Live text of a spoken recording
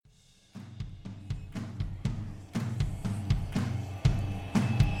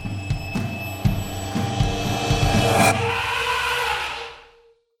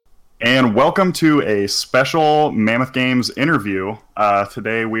and welcome to a special Mammoth Games interview.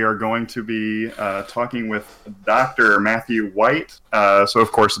 Today we are going to be talking with Dr. Matthew White. So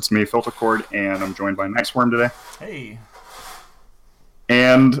of course it's me, Filtercord, and I'm joined by Nightswarm today. Hey.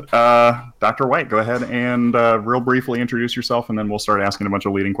 And Dr. White, go ahead and real briefly introduce yourself, and then we'll start asking a bunch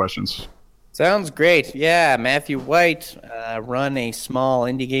of leading questions. Sounds great. Yeah, Matthew White, run a small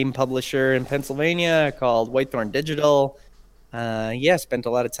indie game publisher in Pennsylvania called Whitethorn Digital. Spent a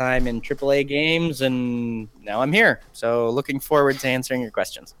lot of time in AAA games, and now I'm here. So looking forward to answering your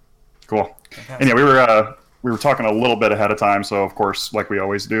questions. Cool. And yeah, we were talking a little bit ahead of time, so of course, like we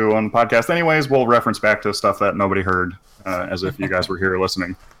always do on the podcast anyways, we'll reference back to stuff that nobody heard, as if you guys were here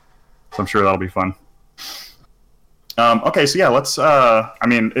listening. So I'm sure that'll be fun. Okay, so yeah, let's,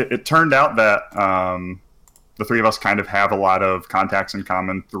 it turned out that the three of us kind of have a lot of contacts in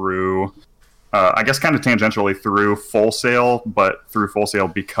common through, I guess kind of tangentially through Full Sail, but through Full Sail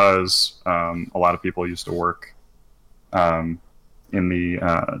because a lot of people used to work in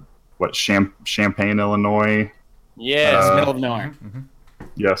the, Champaign, Illinois? Yeah, it's middle of nowhere. Mm-hmm.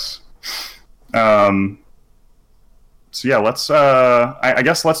 Yes. So yeah, let's. I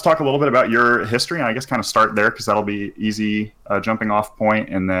guess let's talk a little bit about your history, and I guess kind of start there because that'll be easy jumping off point,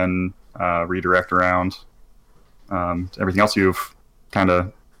 and then redirect around everything else you've kind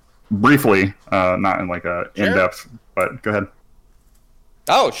of briefly, not in like a in depth, but go ahead.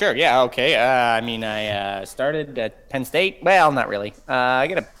 Oh, sure, yeah, okay. I started at Penn State. Well, not really. I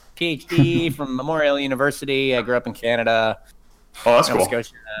got a PhD from Memorial University. I grew up in Canada. Oh, that's cool.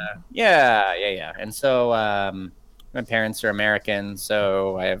 Scotia. Yeah. And so. My parents are American,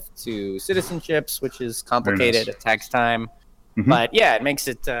 so I have two citizenships, which is complicated. Nice. It takes time. Mm-hmm. But yeah, it makes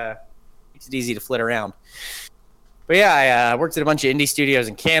it easy to flit around. But yeah, I worked at a bunch of indie studios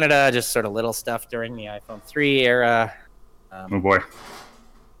in Canada, just sort of little stuff during the iPhone 3 era. Oh boy.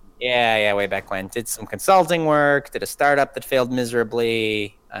 Yeah, way back when. Did some consulting work, did a startup that failed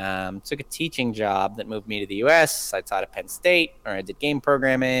miserably, took a teaching job that moved me to the US. I taught at Penn State, or I did game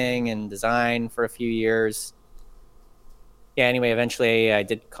programming and design for a few years. Yeah, anyway, eventually I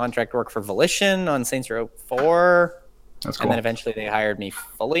did contract work for Volition on Saints Row 4. That's cool. And then eventually they hired me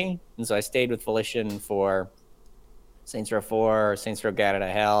fully. And so I stayed with Volition for Saints Row 4, Saints Row Gat Out of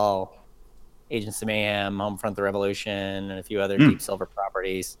Hell, Agents of Mayhem, Homefront the Revolution, and a few other Deep Silver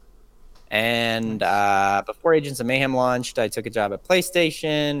properties. And before Agents of Mayhem launched, I took a job at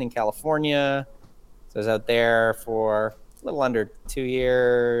PlayStation in California. So I was out there for a little under 2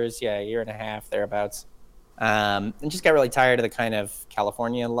 years, a year and a half, thereabouts. And just got really tired of the kind of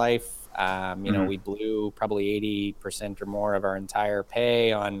California life. We blew probably 80% or more of our entire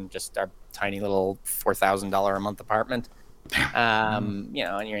pay on just our tiny little $4,000 a month apartment. And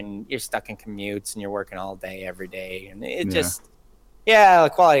you're stuck in commutes and you're working all day, every day. And it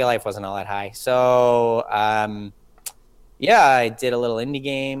the quality of life wasn't all that high. So, I did a little indie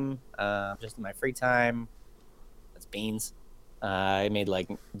game just in my free time. That's Beans. I made like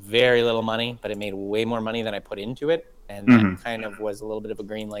very little money, but it made way more money than I put into it. And that kind of was a little bit of a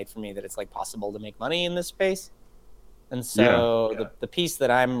green light for me that it's like possible to make money in this space. And so the piece that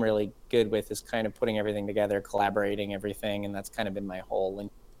I'm really good with is kind of putting everything together, collaborating everything. And that's kind of been my whole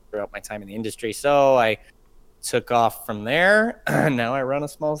link throughout my time in the industry. So I took off from there. Now I run a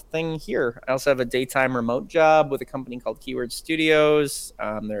small thing here. I also have a daytime remote job with a company called Keyword Studios.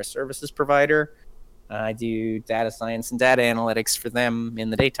 They're a services provider. I do data science and data analytics for them in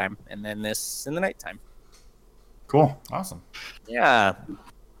the daytime, and then this in the nighttime. Cool. Awesome. Yeah.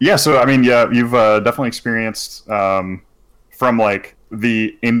 Yeah, so, you've definitely experienced from, like,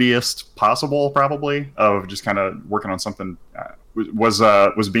 the indiest possible, probably, of just kind of working on something.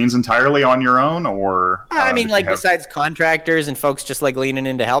 Was Beans entirely on your own, or? Besides contractors and folks just, like, leaning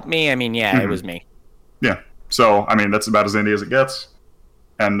in to help me, it was me. Yeah. So, that's about as indie as it gets.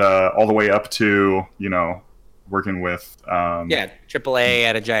 And all the way up to, working with... AAA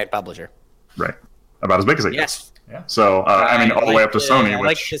at a giant publisher. Right. About as big as it gets. Yeah. So, all the way up to Sony. I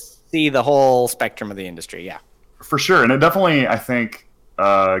like to see the whole spectrum of the industry, yeah. For sure. And it definitely, I think,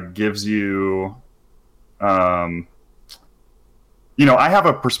 gives you... I have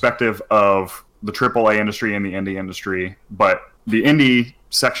a perspective of the AAA industry and the indie industry, but the indie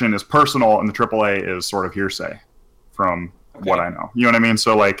section is personal and the AAA is sort of hearsay from... what I know, you know what I mean?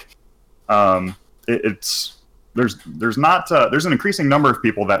 So like, there's an increasing number of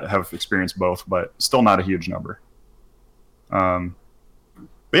people that have experienced both, but still not a huge number. But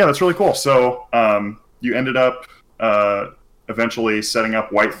yeah, that's really cool. So you ended up eventually setting up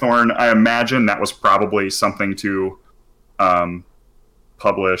Whitethorn. I imagine that was probably something to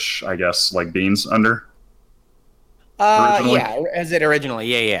publish, I guess, like Beans under. originally? Yeah, as it originally.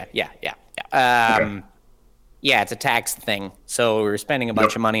 Yeah. Okay. Yeah, it's a tax thing. So we were spending a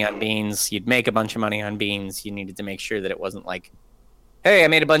bunch Yep. of money on beans. You'd make a bunch of money on beans. You needed to make sure that it wasn't like, hey, I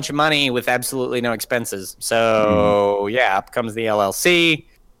made a bunch of money with absolutely no expenses. Mhm. So yeah, up comes the LLC.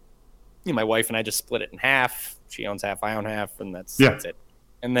 My wife and I just split it in half. She owns half, I own half, and Yeah. that's it.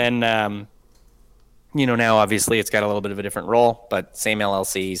 And then now obviously it's got a little bit of a different role, but same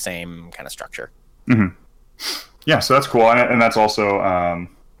LLC, same kind of structure. Mhm. Yeah, so that's cool, and that's also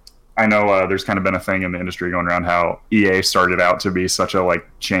I know there's kind of been a thing in the industry going around how EA started out to be such a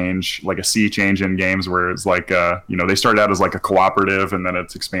change, like a sea change in games, where it's like they started out as like a cooperative, and then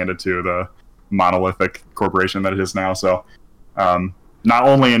it's expanded to the monolithic corporation that it is now. So not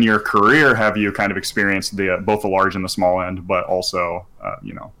only in your career have you kind of experienced both the large and the small end, but also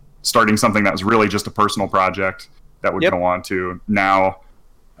starting something that was really just a personal project that would go on to now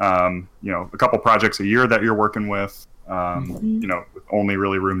a couple projects a year that you're working with, with only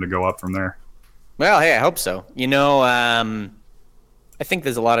really room to go up from there. Well, hey, I hope so. I think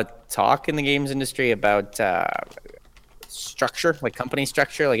there's a lot of talk in the games industry about structure, like company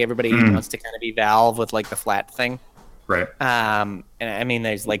structure. Like everybody wants to kind of be Valve with like the flat thing. Right. And I mean,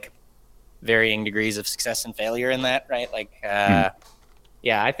 there's like varying degrees of success and failure in that, right? Like,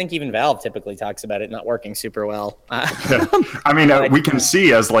 yeah, I think even Valve typically talks about it not working super well. I mean, we can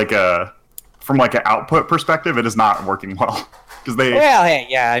see as from like an output perspective, it is not working well because they. Well, hey,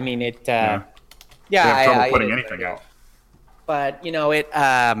 yeah, I mean it. They have trouble putting anything out. But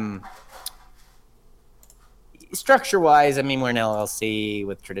structure-wise, I mean, we're an LLC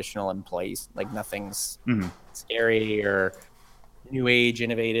with traditional employees. Like nothing's scary or new age,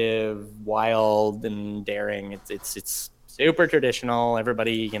 innovative, wild, and daring. It's super traditional.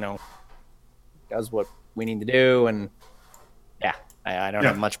 Everybody, does what we need to do, and yeah, I don't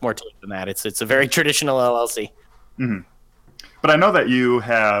have much more to it than that. It's a very traditional LLC. Mm-hmm. But I know that you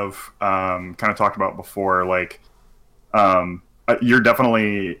have kind of talked about before, you're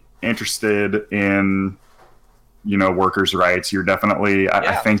definitely interested in workers' rights. You're definitely,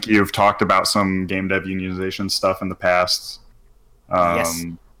 I think you've talked about some game dev unionization stuff in the past. Yes.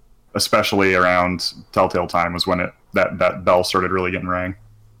 Especially around Telltale Time was when that bell started really getting rang.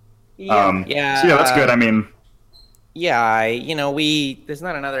 Yeah. So yeah, that's good. I mean, yeah, there's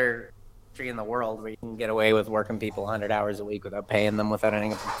not another country in the world where you can get away with working people 100 hours a week without paying them, without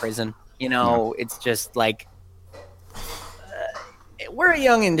ending up in prison. It's just like we're a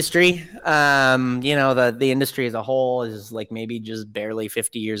young industry. The industry as a whole is like maybe just barely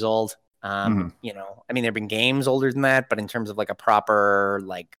 50 years old. I mean, there've been games older than that, but in terms of like a proper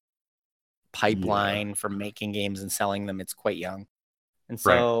pipeline for making games and selling them, it's quite young. And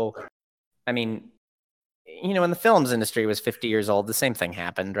so, I mean, when the films industry was 50 years old, the same thing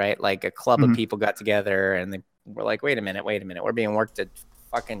happened, right? Like a club of people got together and they were like, wait a minute, we're being worked to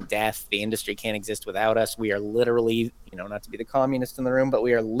fucking death. The industry can't exist without us. We are literally, not to be the communist in the room, but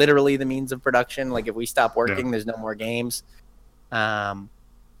we are literally the means of production. Like if we stop working, there's no more games.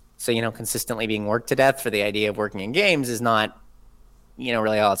 So, consistently being worked to death for the idea of working in games is not,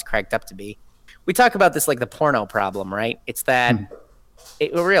 really all it's cracked up to be. We talk about this like the porno problem, right? It's that,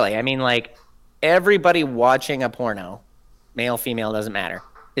 everybody watching a porno, male, female, doesn't matter,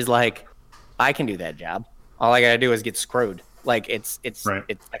 is like, I can do that job. All I gotta do is get screwed. Like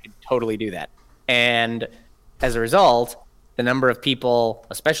I could totally do that. And as a result, the number of people,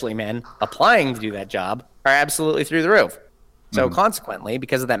 especially men, applying to do that job are absolutely through the roof. So consequently,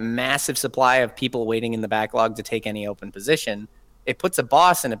 because of that massive supply of people waiting in the backlog to take any open position, it puts a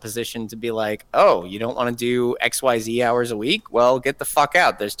boss in a position to be like, oh, you don't want to do XYZ hours a week? Well, get the fuck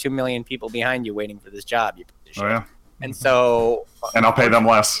out. There's 2 million people behind you waiting for this job. Oh, yeah. And so... And I'll pay them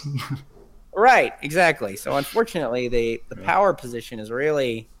less. Right, exactly. So unfortunately, the power position is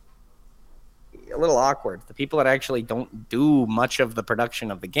really a little awkward. The people that actually don't do much of the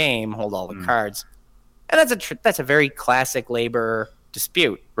production of the game hold all the cards. And that's a very classic labor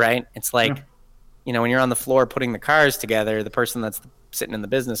dispute, right? It's like, when you're on the floor putting the cars together, the person that's sitting in the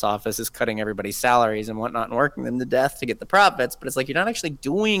business office is cutting everybody's salaries and whatnot and working them to death to get the profits. But it's like, you're not actually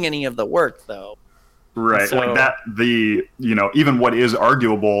doing any of the work, though. Right. So, like that, even what is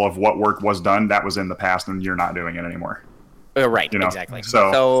arguable of what work was done, that was in the past and you're not doing it anymore. Right. Exactly.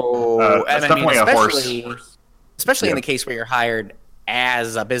 So that's definitely a horse. Especially in the case where you're hired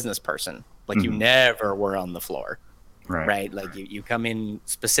as a business person. Like you never were on the floor, right? Like you come in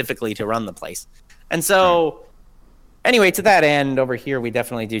specifically to run the place. And so anyway, to that end over here, we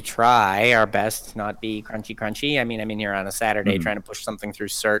definitely do try our best to not be crunchy. I mean, I'm in here on a Saturday trying to push something through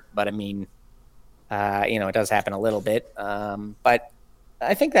CERT, but I mean, it does happen a little bit. But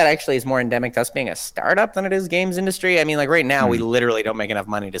I think that actually is more endemic to us being a startup than it is games industry. I mean, like right now, we literally don't make enough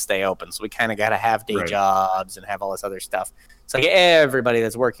money to stay open, so we kind of got to have day jobs and have all this other stuff. So like everybody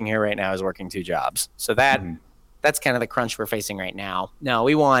that's working here right now is working 2 jobs. So that's kind of the crunch we're facing right now. No,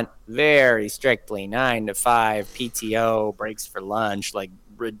 we want very strictly 9 to 5 PTO, breaks for lunch, like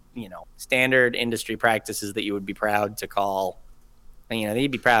standard industry practices that you would be proud to call. That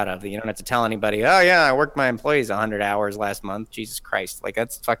you'd be proud of. You don't have to tell anybody, oh, yeah, I worked my employees 100 hours last month. Jesus Christ. Like,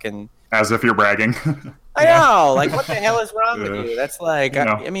 that's fucking... As if you're bragging. I know. Like, what the hell is wrong with you? That's like...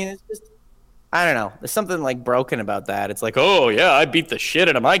 I mean, it's just... I don't know. There's something, like, broken about that. It's like, oh, yeah, I beat the shit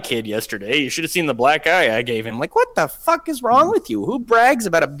out of my kid yesterday. You should have seen the black eye I gave him. Like, what the fuck is wrong with you? Who brags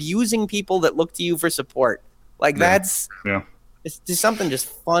about abusing people that look to you for support? Like, that's... Yeah. It's just something just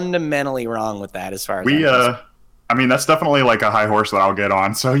fundamentally wrong with that as far as I mean, that's definitely like a high horse that I'll get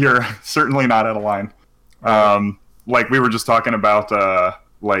on. So you're certainly not out of line. Like we were just talking about,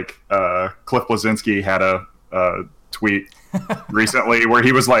 Cliff Bleszinski had a tweet recently where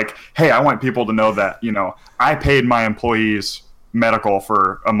he was like, "Hey, I want people to know that I paid my employees medical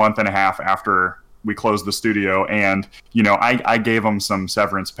for a month and a half after we closed the studio, and I gave them some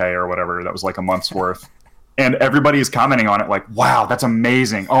severance pay or whatever. That was like a month's worth." And everybody is commenting on it like, "Wow, that's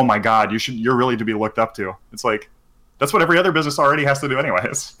amazing! Oh my God, you're really to be looked up to." It's like, that's what every other business already has to do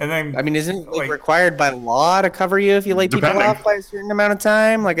anyways. And then, I mean, isn't it required by law to cover you if you lay people off by a certain amount of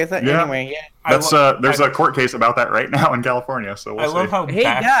time? Like I thought. Yeah. Anyway, yeah. That's there's a court case about that right now in California. So we'll see. Love how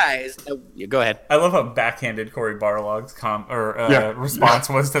guys, go ahead. I love how backhanded Cory Barlog's response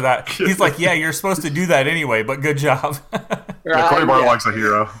was to that. He's like, "Yeah, you're supposed to do that anyway, but good job." Cory Barlog's a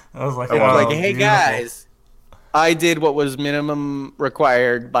hero. I was like, "Hey guys, I did what was minimum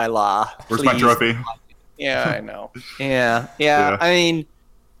required by law. Where's my trophy?" Yeah, I know. Yeah. I mean,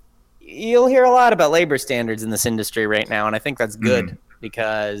 you'll hear a lot about labor standards in this industry right now, and I think that's good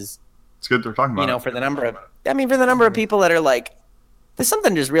because it's good they're talking about. For the number of people that are like, there's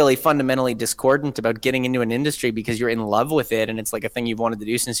something just really fundamentally discordant about getting into an industry because you're in love with it and it's like a thing you've wanted to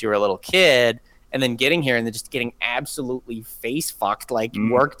do since you were a little kid, and then getting here and then just getting absolutely face fucked, like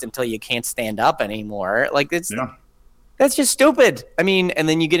worked until you can't stand up anymore. Like it's. Yeah. That's just stupid. I mean, and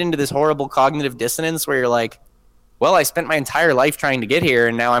then you get into this horrible cognitive dissonance where you're like, well, I spent my entire life trying to get here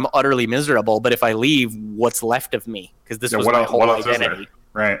and now I'm utterly miserable. But if I leave, what's left of me? Because this was my whole identity.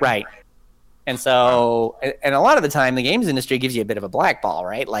 Right. And so, and a lot of the time, the games industry gives you a bit of a blackball,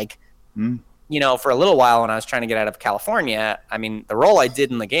 right? Like, for a little while when I was trying to get out of California, I mean, the role I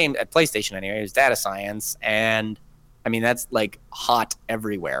did in the game at PlayStation anyway was data science. And I mean, that's like hot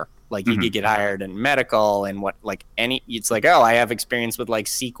everywhere. Like you could get hired in medical and it's like, oh, I have experience with like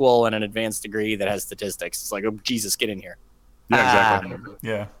SQL and an advanced degree that has statistics. It's like, oh, Jesus, get in here. Yeah, exactly.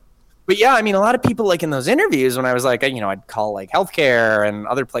 Yeah. But yeah, I mean, a lot of people like in those interviews when I was like, I'd call like healthcare and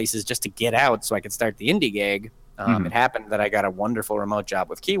other places just to get out so I could start the indie gig. It happened that I got a wonderful remote job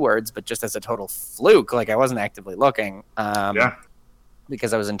with Keywords, but just as a total fluke, like I wasn't actively looking.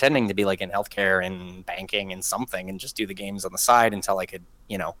 Because I was intending to be like in healthcare and banking and something and just do the games on the side until I could,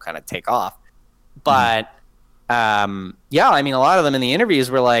 kind of take off. But I mean, a lot of them in the interviews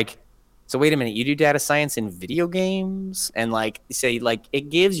were like, so wait a minute, you do data science in video games? And like, say like it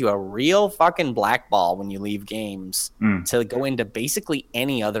gives you a real fucking blackball when you leave games to go into basically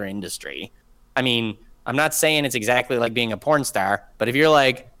any other industry. I mean, I'm not saying it's exactly like being a porn star, but if you're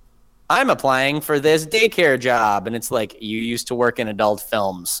like, I'm applying for this daycare job, and it's like, you used to work in adult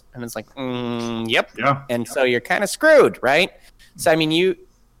films. And it's like, yep. Yeah. And so you're kind of screwed, right? So, I mean,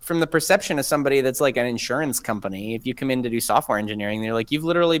 from the perception of somebody that's like an insurance company, if you come in to do software engineering, they're like, you've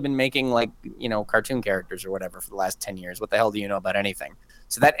literally been making like, cartoon characters or whatever for the last 10 years. What the hell do you know about anything?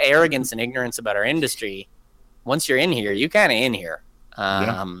 So that arrogance and ignorance about our industry, once you're in here, you kind of in here.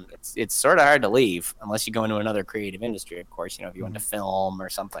 It's sort of hard to leave unless you go into another creative industry, of course, if you went to film or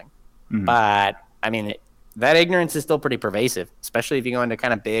something. But I mean, that ignorance is still pretty pervasive, especially if you go into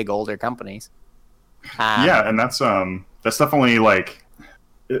kind of big, older companies. And that's definitely like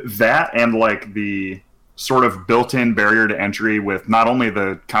that, and like the sort of built-in barrier to entry with not only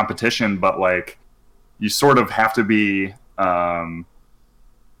the competition, but like you sort of have to be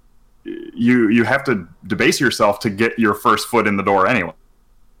you have to debase yourself to get your first foot in the door anyway.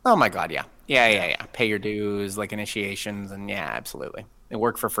 Oh my God, yeah. Pay your dues, like initiations, and yeah, absolutely. They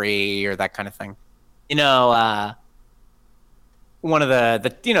work for free or that kind of thing. One of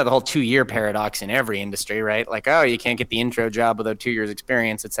the whole 2-year paradox in every industry, right? Like, oh, you can't get the intro job without 2 years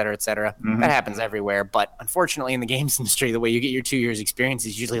experience, et cetera, et cetera. That happens everywhere. But unfortunately in the games industry, the way you get your 2 years experience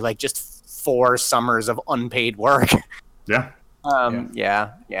is usually like just 4 summers of unpaid work. Yeah.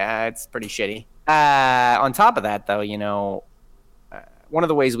 Yeah, it's pretty shitty. On top of that, though, one of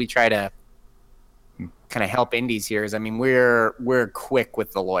the ways we try to kind of help indies here is, I mean, we're quick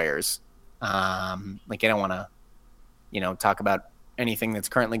with the lawyers. Like I don't want to, talk about anything that's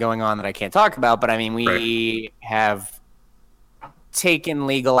currently going on that I can't talk about, but I mean, we have taken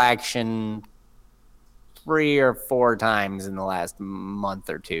legal action 3 or 4 times in the last month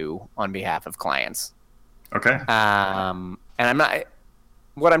or 2 on behalf of clients. Okay. And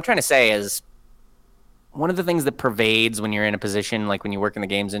what I'm trying to say is, one of the things that pervades when you're in a position, like when you work in the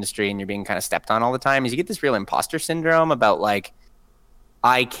games industry and you're being kind of stepped on all the time, is you get this real imposter syndrome about like,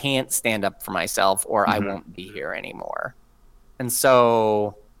 I can't stand up for myself or I won't be here anymore. And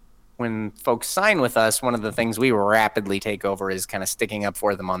so when folks sign with us, one of the things we rapidly take over is kind of sticking up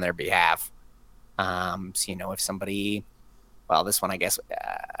for them on their behalf. So, if somebody, well, this one, I guess,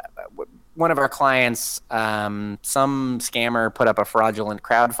 one of our clients, some scammer put up a fraudulent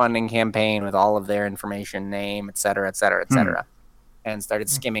crowdfunding campaign with all of their information, name, et cetera, and started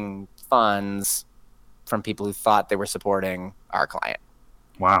skimming funds from people who thought they were supporting our client.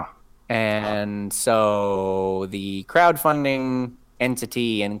 Wow. And so the crowdfunding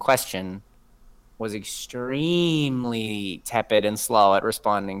entity in question was extremely tepid and slow at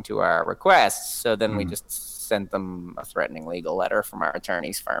responding to our requests. So then we just sent them a threatening legal letter from our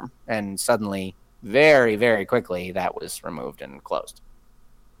attorney's firm. And suddenly, very, very quickly, that was removed and closed.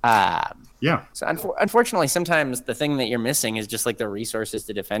 Yeah. So unfortunately, sometimes the thing that you're missing is just like the resources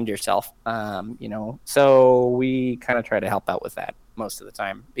to defend yourself. So we kind of try to help out with that most of the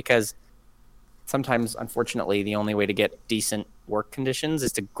time, because sometimes, unfortunately, the only way to get decent work conditions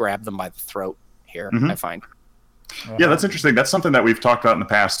is to grab them by the throat here, I find. Yeah, that's interesting. That's something that we've talked about in the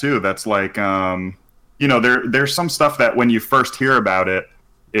past too. That's like, there's some stuff that when you first hear about it,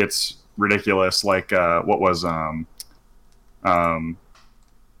 it's ridiculous. Like, what was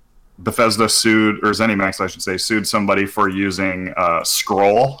Bethesda sued, or ZeniMax, I should say, sued somebody for using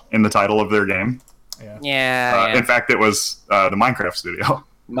scroll in the title of their game. Yeah. In fact, it was the Minecraft studio.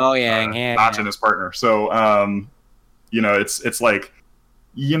 Mojang, Notch and his partner. So, it's like,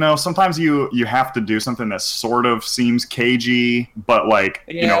 sometimes you have to do something that sort of seems cagey, but like,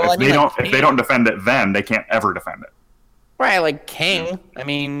 if they don't defend it, then they can't ever defend it. Right, like King. I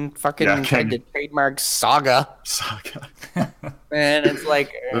mean, fucking tried to trademark Saga. And it's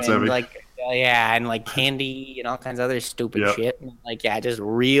like, and like Candy and all kinds of other stupid shit. And like, just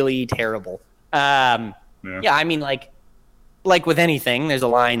really terrible. I mean, like with anything, there's a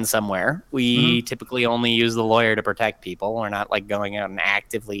line somewhere. We typically only use the lawyer to protect people. We're not like going out and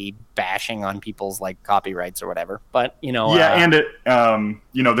actively bashing on people's like copyrights or whatever. But and it,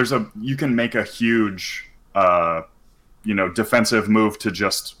 you can make a huge, defensive move to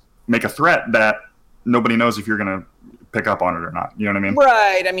just make a threat that nobody knows if you're gonna pick up on it or not. You know what I mean?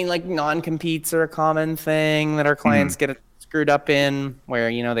 Right. I mean, like non-competes are a common thing that our clients get screwed up in,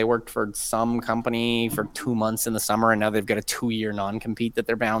 where they worked for some company for 2 months in the summer and now they've got a 2-year non-compete that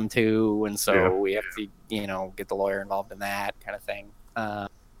they're bound to, and so we have to get the lawyer involved in that kind of thing.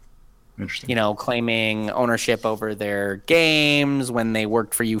 Interesting. Claiming ownership over their games when they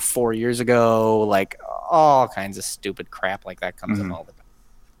worked for you 4 years ago, like all kinds of stupid crap like that comes up all the time.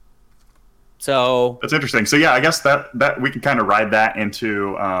 So that's interesting. So I guess that we can kind of ride that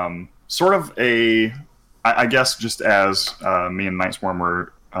into sort of a, I guess, just as me and Nightswarm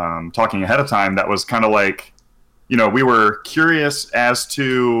were talking ahead of time, that was kind of like, we were curious as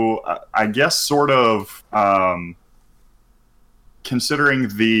to, I guess, sort of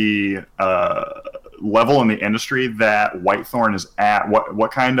considering the level in the industry that Whitethorn is at.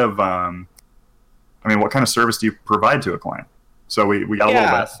 What kind of, what kind of service do you provide to a client? So we got a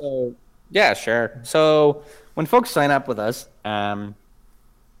little bit. So, sure. So when folks sign up with us,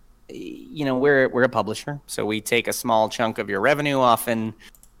 we're a publisher, so we take a small chunk of your revenue often.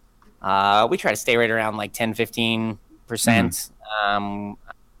 We try to stay right around like 10-15%. And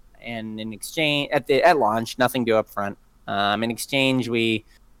in exchange, at launch, nothing due up front. In exchange, we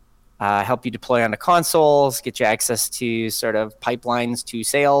help you deploy onto consoles, get you access to sort of pipelines to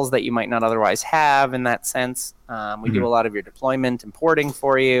sales that you might not otherwise have in that sense. We do a lot of your deployment and porting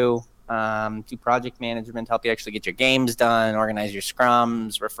for you. Do project management, help you actually get your games done, organize your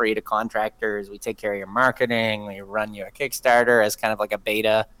scrums, refer you to contractors. We take care of your marketing. We run you a Kickstarter as kind of like a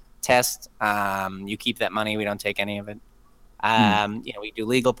beta test. You keep that money. We don't take any of it. We do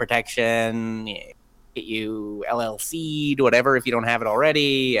legal protection, get you LLC'd, whatever, if you don't have it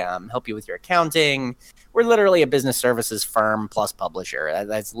already, help you with your accounting. We're literally a business services firm plus publisher.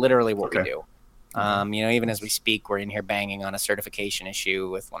 That's literally what we do. Even as we speak, we're in here banging on a certification issue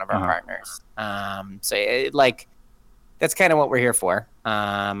with one of our partners. That's kind of what we're here for.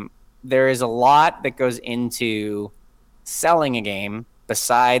 There is a lot that goes into selling a game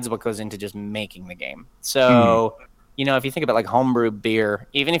besides what goes into just making the game. So, you know, if you think about like homebrew beer,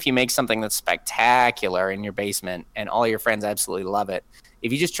 even if you make something that's spectacular in your basement and all your friends absolutely love it,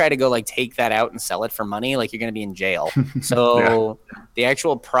 if you just try to go like take that out and sell it for money, like you're going to be in jail. So the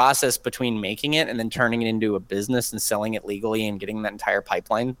actual process between making it and then turning it into a business and selling it legally and getting that entire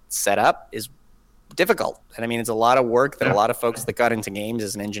pipeline set up is difficult. And I mean, it's a lot of work that a lot of folks that got into games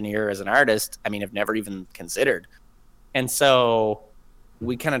as an engineer, as an artist, I mean, have never even considered. And so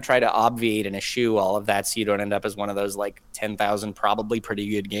we kind of try to obviate and eschew all of that so you don't end up as one of those like 10,000 probably pretty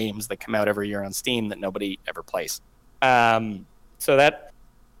good games that come out every year on Steam that nobody ever plays. So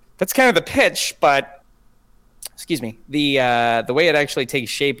that's kind of the pitch, but excuse me, the way it actually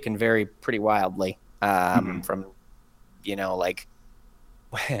takes shape can vary pretty wildly. From, you know, like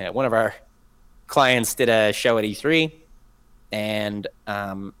one of our clients did a show at E3, and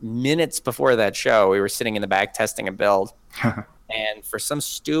minutes before that show, we were sitting in the back testing a build. And for some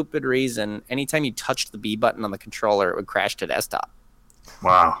stupid reason, anytime you touched the B button on the controller, it would crash to desktop.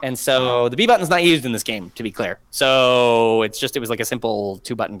 Wow. And so the B button's not used in this game, to be clear. So it was like a simple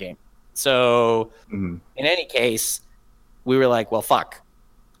 2-button game. So in any case, we were like, well, fuck.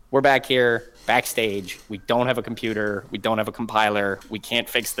 We're back here, backstage. We don't have a computer. We don't have a compiler. We can't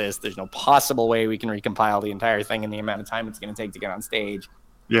fix this. There's no possible way we can recompile the entire thing in the amount of time it's going to take to get on stage.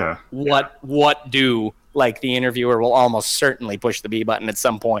 Yeah. What do? Like, the interviewer will almost certainly push the B button at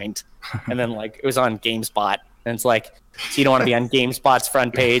some point. And then, like, it was on GameSpot. And it's like, so you don't want to be on GameSpot's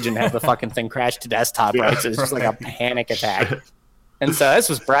front page and have the fucking thing crash to desktop, right? So it's just like a panic attack. And so this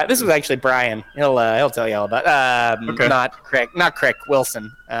was actually Brian. He'll tell you all about not Crick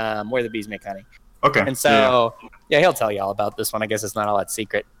Wilson, where the bees make honey. Okay. And so he'll tell you all about this one. I guess it's not all that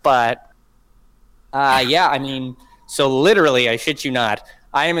secret. But I mean, so literally, I shit you not,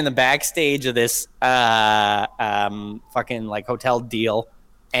 I am in the backstage of this fucking like hotel deal,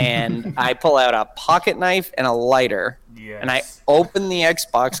 and I pull out a pocket knife and a lighter, and I open the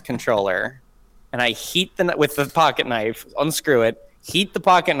Xbox controller, and I heat with the pocket knife, unscrew it, heat the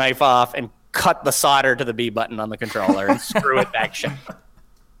pocket knife off, and cut the solder to the B button on the controller and screw it back shut.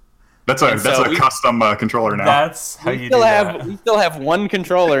 That's a custom controller now. That's how you do that. We still have one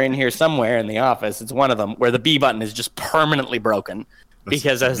controller in here somewhere in the office. It's one of them where the B button is just permanently broken.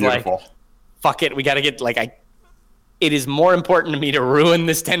 Because I was beautiful. Like, fuck it, we got to get, like, it is more important to me to ruin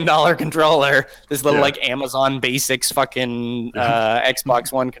this $10 controller, this little, like, Amazon Basics fucking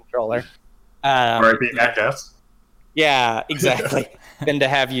Xbox One controller. R.I.P. Jackass. Yeah, exactly. Than to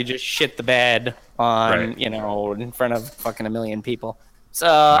have you just shit the bed on, you know, in front of fucking a million people.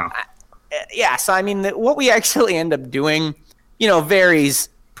 So, so, I mean, what we actually end up doing, you know, varies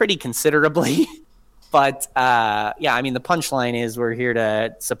pretty considerably. But, I mean, the punchline is we're here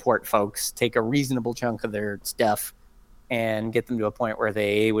to support folks, take a reasonable chunk of their stuff, and get them to a point where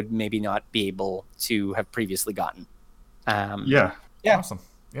they would maybe not be able to have previously gotten. Awesome. Yeah.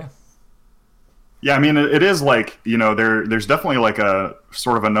 Yeah, I mean, it is like, you know, there's definitely like a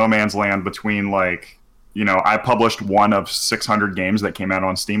sort of a no man's land between, like, you know, I published one of 600 games that came out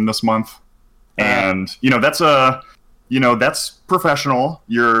on Steam this month. And, you know, that's professional.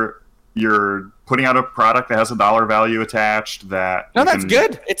 You're putting out a product that has a dollar value attached. That's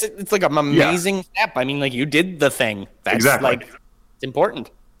good. It's like an amazing step. I mean, like, you did the thing. That's exactly. Like, it's important.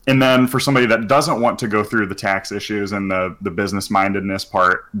 And then for somebody that doesn't want to go through the tax issues and the business mindedness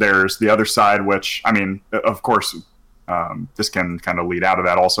part, there's the other side, which, I mean, of course, this can kind of lead out of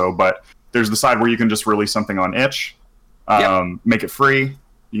that also, but there's the side where you can just release something on itch, make it free.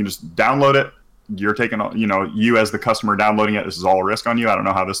 You can just download it. You're taking, you know, you as the customer downloading it, this is all a risk on you. I don't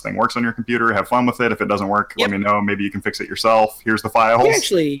know how this thing works on your computer. Have fun with it. If it doesn't work, let me know. Maybe you can fix it yourself. Here's the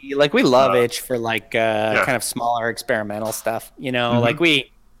files. We love itch for like kind of smaller experimental stuff. You know, like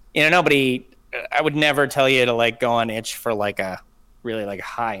nobody, I would never tell you to like go on itch for like a really like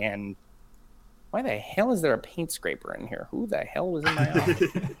high end. Why the hell is there a paint scraper in here? Who the hell was in my office?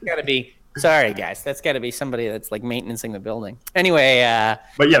 It's gotta be. Sorry, guys. That's got to be somebody that's like maintaining the building. Anyway,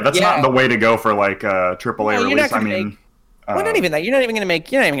 but that's not the way to go for like a AAA release. I mean, not even that. You're not even gonna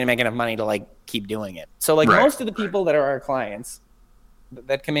make enough money to like keep doing it. So like most of the people that are our clients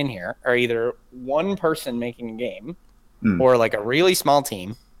that come in here are either one person making a game or like a really small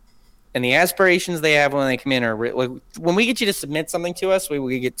team. And the aspirations they have when they come in are when we get you to submit something to us,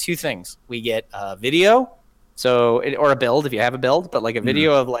 we get two things. We get a video. Or a build if you have a build, but like a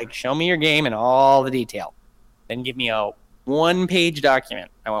video of like, show me your game and all the detail. Then give me a 1-page document.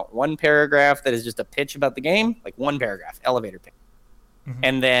 I want one paragraph that is just a pitch about the game, like one paragraph, elevator pitch.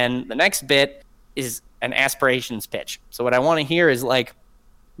 And then the next bit is an aspirations pitch. So what I want to hear is like,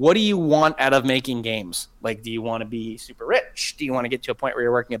 what do you want out of making games? Like, do you want to be super rich? Do you want to get to a point where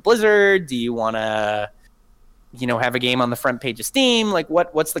you're working at Blizzard? Do you want to, have a game on the front page of Steam? Like,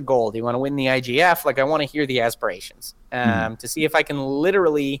 what's the goal? Do you want to win the IGF? Like, I want to hear the aspirations to see if I can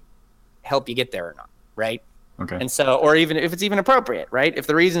literally help you get there or not, right? Okay. And so, or even if it's even appropriate, right? If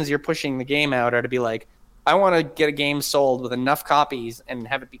the reasons you're pushing the game out are to be like, I want to get a game sold with enough copies and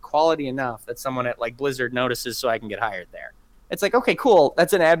have it be quality enough that someone at like Blizzard notices so I can get hired there. It's like, okay, cool.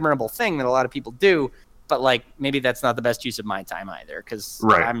 That's an admirable thing that a lot of people do, but like maybe that's not the best use of my time either, because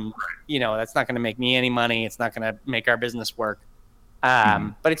I'm, that's not going to make me any money. It's not going to make our business work.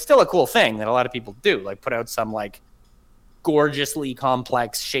 But it's still a cool thing that a lot of people do, like put out some like gorgeously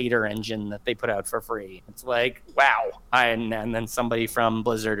complex shader engine that they put out for free. It's like, wow. And then somebody from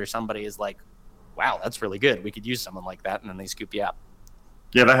Blizzard or somebody is like, wow, that's really good. We could use someone like that. And then they scoop you up.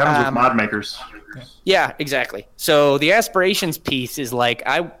 Yeah, that happens with mod makers. Yeah, exactly. So the aspirations piece is like,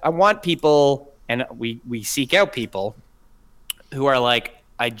 I want people, and we seek out people who are like,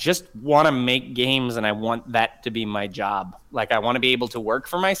 I just want to make games and I want that to be my job. Like, I want to be able to work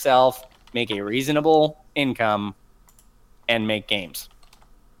for myself, make a reasonable income, and make games.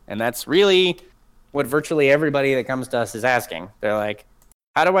 And that's really what virtually everybody that comes to us is asking. They're like,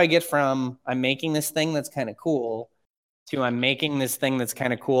 how do I get from I'm making this thing that's kind of cool to I'm making this thing that's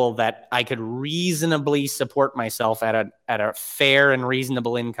kind of cool that I could reasonably support myself at a fair and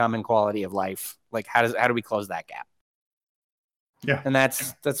reasonable income and quality of life? Like, how do we close that gap? Yeah. And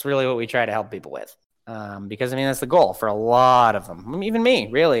that's really what we try to help people with. Because, I mean, that's the goal for a lot of them. I mean, even me,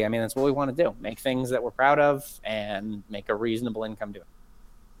 really. I mean, that's what we want to do. Make things that we're proud of and make a reasonable income doing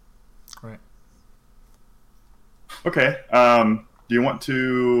it. Right. Okay. Do you want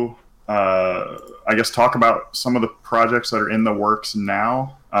to, I guess, talk about some of the projects that are in the works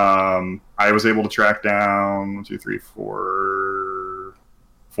now? I was able to track down 4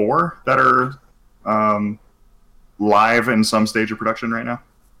 that are live in some stage of production right now.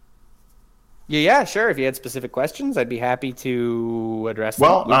 Yeah, sure. If you had specific questions, I'd be happy to address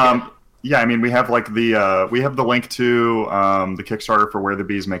them. Well, yeah, I mean, we have like we have the link to the Kickstarter for Where the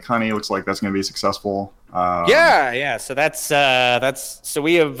Bees Make Honey. Looks like that's going to be successful. Yeah. So that's so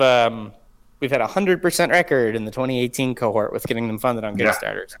we have we've had 100% record in the 2018 cohort with getting them funded on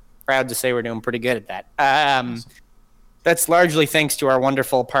Kickstarter. Yeah. Proud to say we're doing pretty good at that. That's largely thanks to our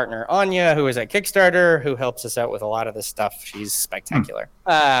wonderful partner Anya, who is at Kickstarter, who helps us out with a lot of this stuff. She's spectacular.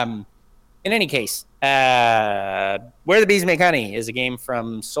 In any case, Where the Bees Make Honey is a game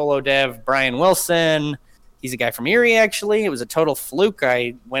from solo dev Brian Wilson. He's a guy from Erie, actually. It was a total fluke.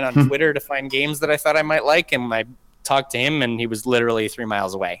 I went on Twitter to find games that I thought I might like, and I talked to him, and he was literally 3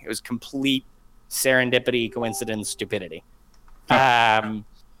 miles away. It was complete serendipity, coincidence, stupidity.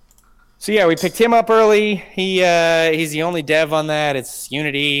 So yeah, we picked him up early. He's the only dev on that. It's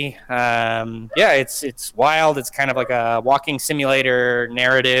Unity. It's wild. It's kind of like a walking simulator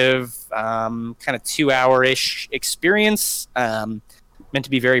narrative, kind of 2-hour-ish experience. Meant to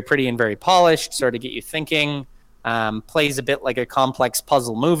be very pretty and very polished, sort of get you thinking. Plays a bit like a complex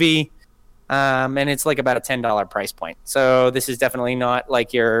puzzle movie. And it's like about a $10 price point. So this is definitely not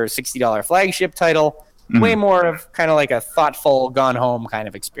like your $60 flagship title. Way more of kind of like a thoughtful, gone home kind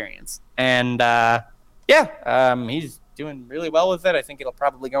of experience. And he's doing really well with it. I think it'll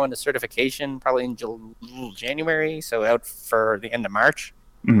probably go into certification probably in January, so out for the end of March.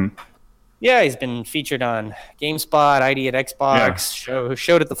 Yeah, he's been featured on GameSpot, ID at Xbox,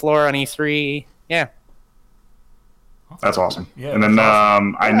 showed at the floor on E3. Yeah. That's awesome. Yeah, and then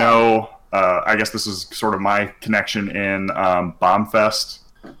awesome. I know, I guess this is sort of my connection in Bombfest.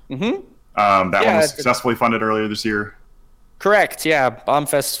 That one was successfully funded earlier this year. Correct, yeah.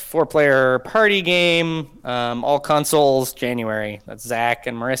 Bombfest 4-player party game, all consoles, January. That's Zach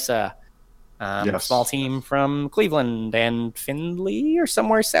and Marissa. Small team from Cleveland and Findlay or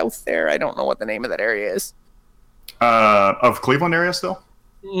somewhere south there. I don't know what the name of that area is. Of Cleveland area still?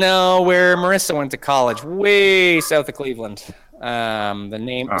 No, where Marissa went to college, way south of Cleveland.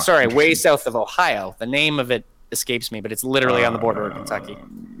 Way south of Ohio. The name of it escapes me, but it's literally on the border of Kentucky.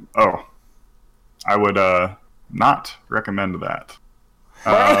 I would not recommend that.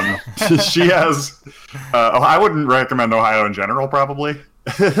 She has... I wouldn't recommend Ohio in general, probably.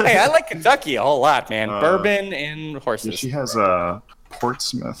 Hey, I like Kentucky a whole lot, man. Bourbon and horses. She has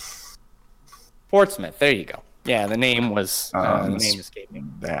Portsmouth. Portsmouth, there you go. Yeah, the name was the name escaped me.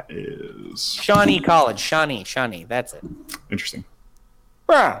 That is... Shawnee College. Shawnee, that's it. Interesting.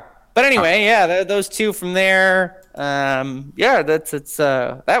 But anyway, those two from there... that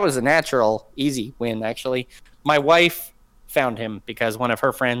was a natural, easy win, actually. My wife found him because one of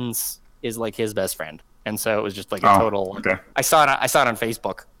her friends is like his best friend, and so it was just like a total. Okay. I saw it on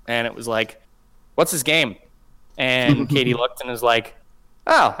Facebook, and it was like, "What's his game?" And Katie looked and was like,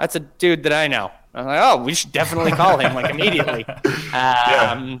 "Oh, that's a dude that I know." I was like, "Oh, we should definitely call him like immediately." So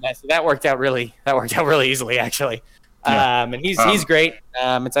that worked out really easily, actually. And he's great.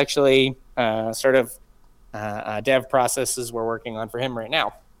 It's actually sort of dev processes we're working on for him right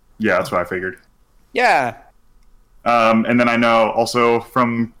now. Yeah, that's what I figured. Yeah. And then I know also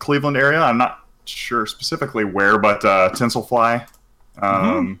from Cleveland area, I'm not sure specifically where, but Tinselfly.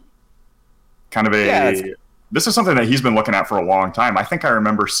 Kind of this is something that he's been looking at for a long time. I think I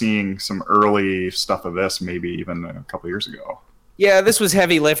remember seeing some early stuff of this maybe even a couple years ago. Yeah, this was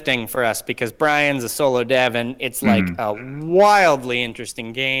heavy lifting for us because Brian's a solo dev, and it's like a wildly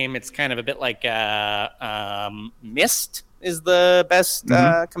interesting game. It's kind of a bit like Myst is the best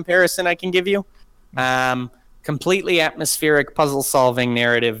comparison I can give you. Completely atmospheric, puzzle-solving,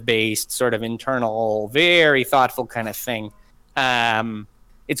 narrative-based, sort of internal, very thoughtful kind of thing.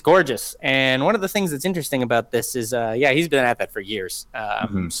 It's gorgeous. And one of the things that's interesting about this is, he's been at that for years.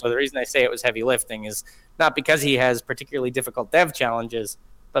 So the reason I say it was heavy lifting is not because he has particularly difficult dev challenges,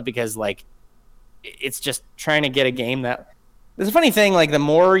 but because, like, it's just trying to get a game that... There's a funny thing, like, the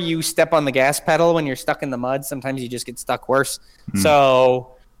more you step on the gas pedal when you're stuck in the mud, sometimes you just get stuck worse.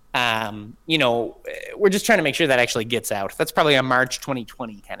 So... we're just trying to make sure that actually gets out. That's probably a March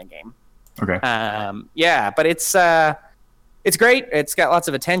 2020 kind of game. Okay. But it's great. It's got lots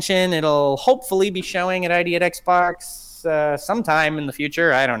of attention. It'll hopefully be showing at ID at Xbox sometime in the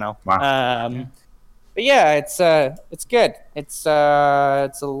future. I don't know. Wow. But yeah, it's good. It'll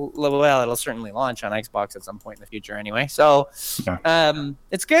certainly launch on Xbox at some point in the future anyway. So,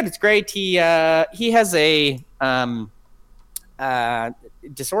 it's good. It's great. He has a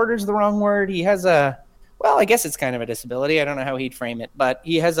disorder's the wrong word. He has I guess it's kind of a disability. I don't know how he'd frame it, but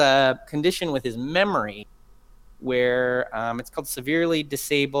he has a condition with his memory where it's called severely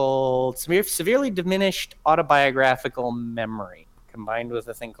diminished autobiographical memory combined with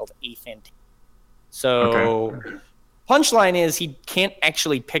a thing called aphantasia. So punchline is he can't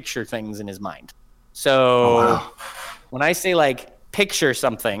actually picture things in his mind. So when I say like picture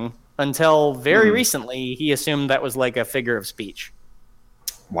something, until very recently, he assumed that was like a figure of speech.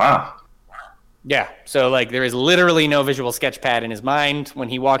 Wow. Yeah. So like there is literally no visual sketch pad in his mind. When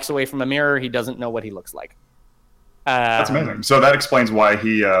he walks away from a mirror, he doesn't know what he looks like. That's amazing. So that explains why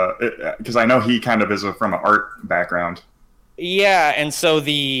he, because I know he kind of is from an art background. Yeah. And so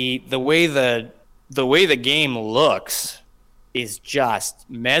the way the game looks is just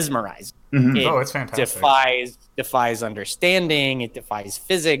mesmerizing. It's fantastic. Defies understanding. It defies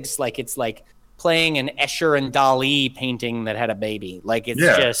physics. Like it's like playing an Escher and Dali painting that had a baby. Like it's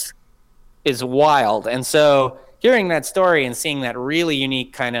just is wild. And so hearing that story and seeing that really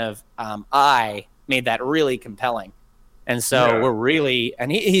unique kind of eye made that really compelling. And so we're really,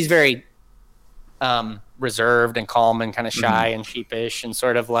 and he's very reserved and calm and kind of shy and sheepish and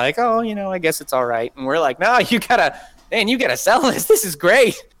sort of like, I guess it's all right. And we're like, no, you gotta sell this. This is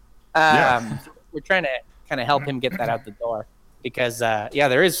great. We're trying to kind of help him get that out the door because,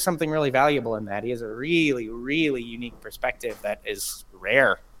 there is something really valuable in that. He has a really, really unique perspective that is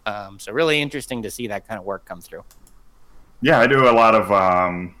rare. So really interesting to see that kind of work come through. Yeah, I do a lot of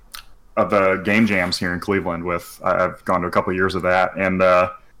the game jams here in Cleveland. I've gone to a couple of years of that, and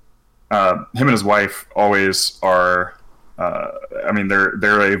him and his wife always are.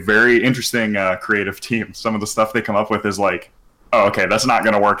 They're a very interesting creative team. Some of the stuff they come up with is like, oh, okay, that's not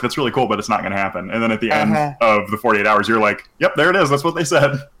going to work. That's really cool, but it's not going to happen. And then at the end of the 48 hours, you're like, yep, there it is. That's what they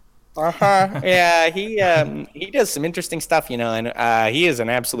said. Yeah, he does some interesting stuff, and he is an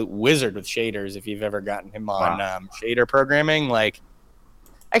absolute wizard with shaders. If you've ever gotten him on shader programming, like.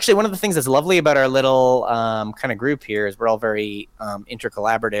 Actually, one of the things that's lovely about our little kind of group here is we're all very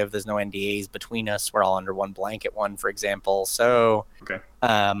intercollaborative. There's no NDAs between us. We're all under one blanket one, for example. So,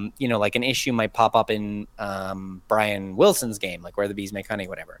 like an issue might pop up in Brian Wilson's game, like Where the Bees Make Honey,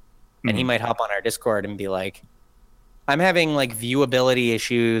 whatever. And he might hop on our Discord and be like, I'm having like viewability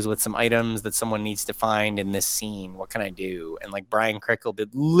issues with some items that someone needs to find in this scene. What can I do? And like Brian Crick will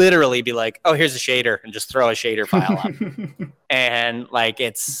literally be like, oh, here's a shader, and just throw a shader file up. And like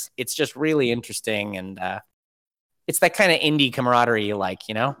it's just really interesting, and it's that kind of indie camaraderie you like,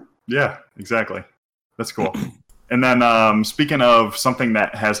 Yeah, exactly. That's cool. And then speaking of something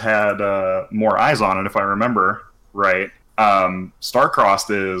that has had more eyes on it, if I remember right,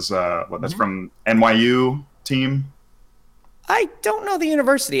 Starcrossed is that's from NYU team. I don't know the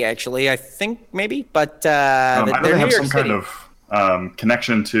university, actually. I think maybe, but I know they have some kind of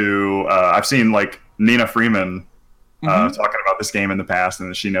connection to. I've seen like Nina Freeman talking about this game in the past,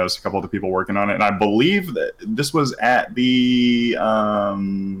 and she knows a couple of the people working on it. And I believe that this was at the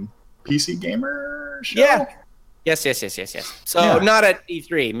PC Gamer show. Yeah. Yes. So not at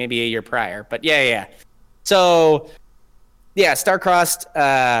E3, maybe a year prior, but yeah. So yeah, Starcrossed,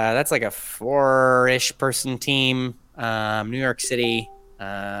 that's like a 4-ish person team. New York City,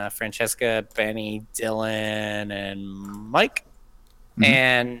 Francesca, Benny, Dylan, and Mike.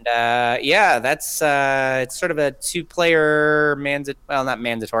 And that's it's sort of a 2-player not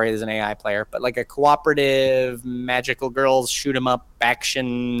mandatory, there's an AI player, but like a cooperative magical girls shoot 'em up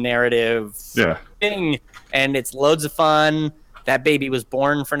action narrative thing, and it's loads of fun. That baby was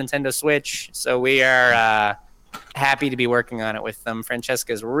born for Nintendo Switch, so we are happy to be working on it with them.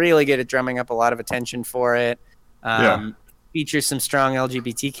 Francesca's really good at drumming up a lot of attention for it. Features some strong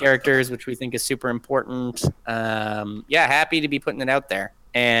LGBT characters, which we think is super important. Happy to be putting it out there.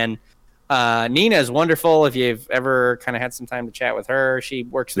 And Nina is wonderful. If you've ever kind of had some time to chat with her, she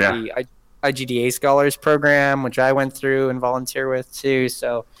works with the IGDA Scholars program, which I went through and volunteer with too.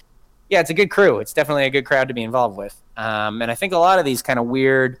 So yeah, it's a good crew. It's definitely a good crowd to be involved with. And I think a lot of these kind of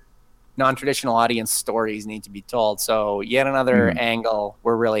weird, non-traditional audience stories need to be told. So yet another angle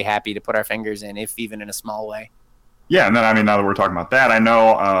we're really happy to put our fingers in, if even in a small way. Yeah, and then now that we're talking about that, I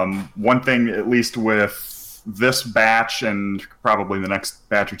know one thing, at least with this batch and probably the next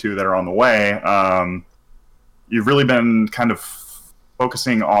batch or two that are on the way, you've really been kind of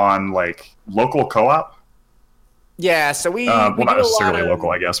focusing on like local co-op. Yeah, so we not necessarily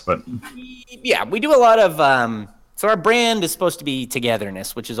local, I guess, but yeah, we do a lot of. So our brand is supposed to be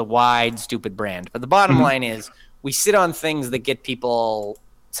togetherness, which is a wide, stupid brand. But the bottom line is we sit on things that get people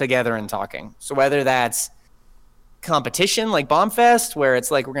together and talking. So whether that's competition like Bombfest, where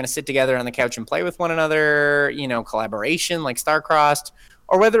it's like we're going to sit together on the couch and play with one another, collaboration like Starcrossed,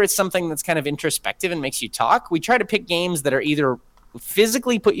 or whether it's something that's kind of introspective and makes you talk, we try to pick games that are either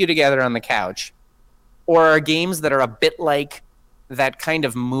physically put you together on the couch or are games that are a bit like that kind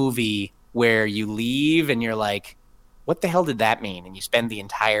of movie where you leave and you're like, what the hell did that mean? And you spend the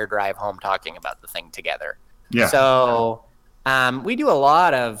entire drive home talking about the thing together. Yeah. So we do a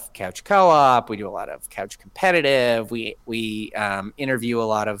lot of couch co-op. We do a lot of couch competitive. We interview a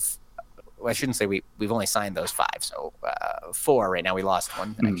lot of. Well, I shouldn't say we've only signed those 5, so 4 right now. We lost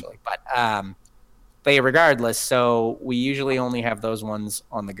one actually, but regardless. So we usually only have those ones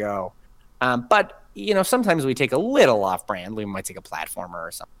on the go. But sometimes we take a little off-brand. We might take a platformer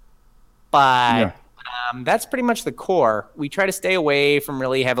or something. But that's pretty much the core. We try to stay away from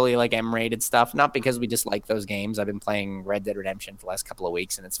really heavily like M-rated stuff, not because we dislike those games. I've been playing Red Dead Redemption for the last couple of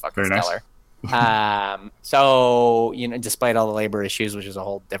weeks, and it's fucking stellar. So, despite all the labor issues, which is a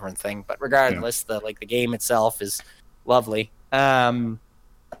whole different thing, but regardless, the game itself is lovely.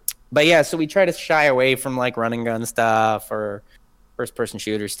 But yeah, so we try to shy away from like run and gun stuff or first-person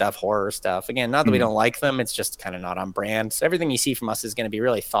shooter stuff, horror stuff. Again, not that we don't like them, it's just kind of not on brand. So everything you see from us is going to be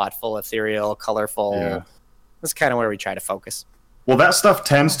really thoughtful, ethereal, colorful. Yeah. That's kind of where we try to focus. Well, that stuff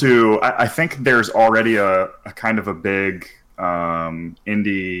tends to... I think there's already a kind of a big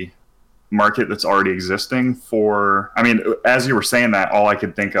indie market that's already existing for... I mean, as you were saying that, all I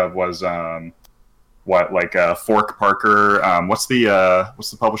could think of was... Fork Parker. What's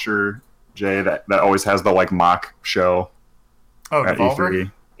the publisher, Jay, that always has the like mock show? Oh, at Devolver?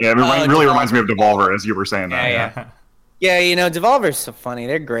 E3. Yeah, it really reminds me of Devolver as you were saying that. Yeah, Devolver's so funny.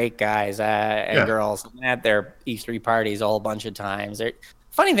 They're great guys and girls. I'm at their E3 parties a whole bunch of times.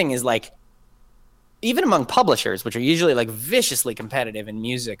 Funny thing is, like, even among publishers, which are usually like viciously competitive in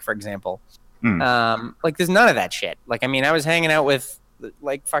music, for example, like there's none of that shit. Like, I mean, I was hanging out with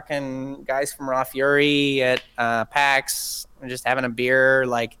like fucking guys from Raw Fury at PAX, just having a beer,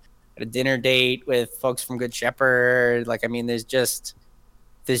 like at a dinner date with folks from Good Shepherd. Like, I mean, there's just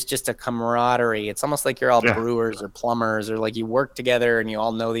a camaraderie. It's almost like you're all brewers or plumbers, or like you work together and you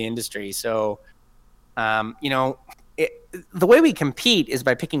all know the industry. So, the way we compete is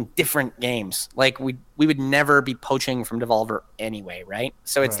by picking different games. Like we would never be poaching from Devolver anyway, right?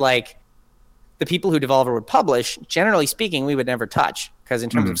 So it's like the people who Devolver would publish, generally speaking, we would never touch, because in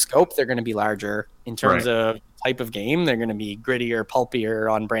terms of scope, they're going to be larger. In terms of type of game, they're going to be grittier, pulpier,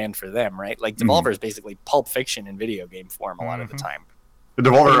 on brand for them, right? Like Devolver is basically Pulp Fiction in video game form a lot of the time. The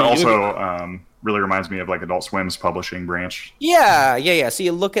Devolver also really reminds me of like Adult Swim's publishing branch. Yeah. So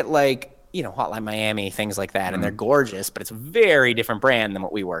you look at like, Hotline Miami, things like that, and they're gorgeous, but it's a very different brand than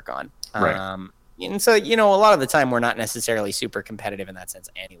what we work on. Right. And so, a lot of the time we're not necessarily super competitive in that sense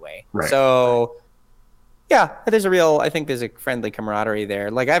anyway. Right. So, yeah, there's a friendly camaraderie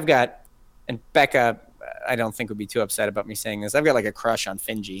there. Like I've got, and Becca, I don't think would be too upset about me saying this, I've got like a crush on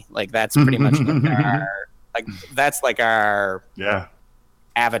Finji. Like that's pretty much like Like that's like our Yeah.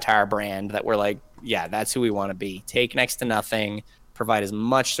 avatar brand that we're like, yeah, that's who we want to be. Take next to nothing, provide as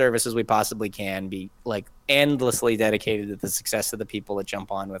much service as we possibly can, be like endlessly dedicated to the success of the people that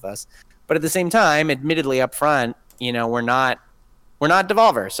jump on with us. But at the same time, admittedly up front, you know, we're not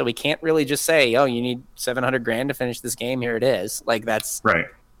Devolver, so we can't really just say, oh, you need $700,000 to finish this game, here it is. Like that's Right.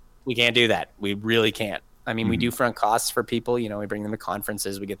 We can't do that. We really can't. I mean, we do front costs for people. You know, we bring them to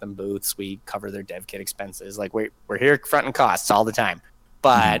conferences, we get them booths, we cover their dev kit expenses. Like we're here fronting costs all the time.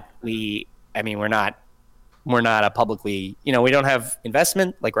 But we're not a publicly, you know, we don't have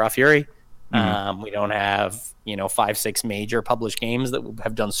investment like Raw Fury. We don't have, you know, 5-6 major published games that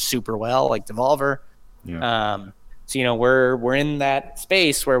have done super well like Devolver. Yeah. So, you know, we're in that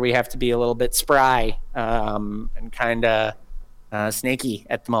space where we have to be a little bit spry and kind of snaky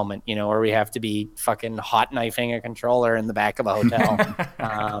at the moment, you know, or we have to be fucking hot knifing a controller in the back of a hotel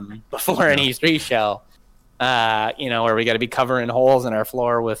before an E3 show, you know, or we got to be covering holes in our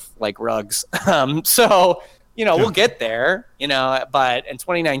floor with like rugs. So, you know, we'll get there, you know, but in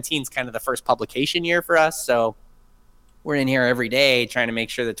 2019 is kind of the first publication year for us. So we're in here every day trying to make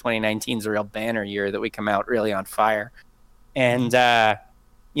sure that 2019 is a real banner year, that we come out really on fire. And,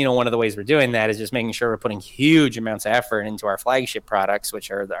 you know, one of the ways we're doing that is just making sure we're putting huge amounts of effort into our flagship products,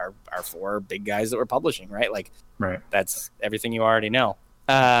 which are our 4 big guys that we're publishing, right? Like, that's everything you already know.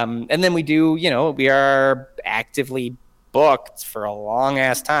 And then we do, you know, we are actively booked for a long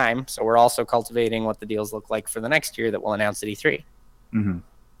ass time. So we're also cultivating what the deals look like for the next year that we'll announce at E3.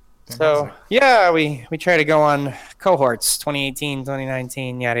 So yeah, we try to go on cohorts, 2018,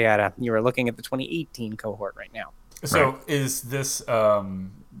 2019, yada, yada. You are looking at the 2018 cohort right now. So is this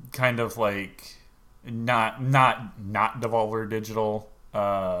kind of like not Devolver Digital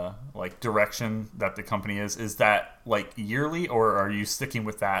like direction that the company is that like yearly, or are you sticking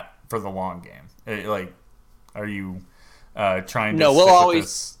with that for the long game? Like, are you trying to we'll stick always with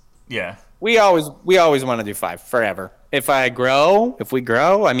this? Yeah. We always want to do 5 forever. If we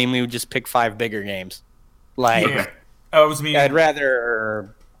grow, I mean, we would just pick 5 bigger games. Like, I'd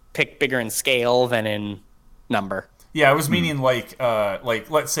rather pick bigger in scale than in number. Yeah, I was meaning like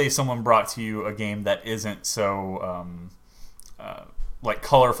let's say someone brought to you a game that isn't so like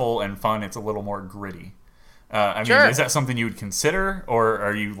colorful and fun. It's a little more gritty. I mean, is that something you would consider, or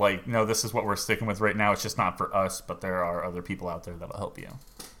are you like, no, this is what we're sticking with right now? It's just not for us, but there are other people out there that'll help you.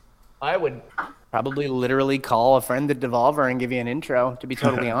 I would probably literally call a friend at Devolver and give you an intro, to be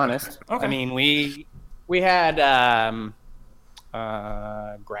totally honest. Okay. I mean, we had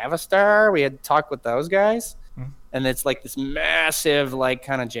Gravistar. We had talked with those guys. And it's like this massive, like,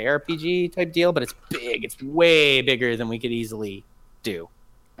 kind of JRPG type deal, but it's big. It's way bigger than we could easily do.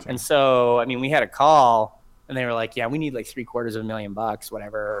 Okay. And so, I mean, we had a call, and they were like, yeah, we need like $750,000,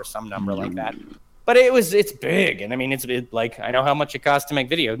 whatever, or some number like that. But it's big. And I mean, it's like, I know how much it costs to make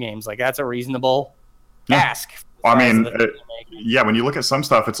video games. Like, that's a reasonable ask. I mean, when you look at some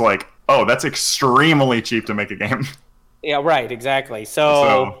stuff, it's like, oh, that's extremely cheap to make a game. Yeah, right, exactly.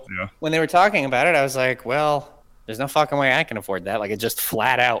 So when they were talking about it, I was like, well, there's no fucking way I can afford that. Like, it's just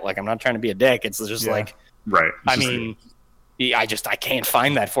flat out. Like, I'm not trying to be a dick. It's just like, right. I mean, I can't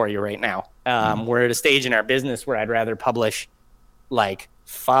find that for you right now. We're at a stage in our business where I'd rather publish like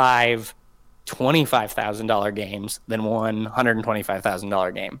 5 $25,000 games than one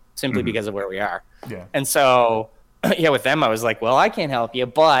 $125,000 game, simply because of where we are. Yeah. And so, with them, I was like, well, I can't help you,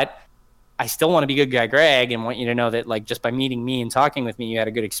 but I still want to be good guy Greg and want you to know that, like, just by meeting me and talking with me, you had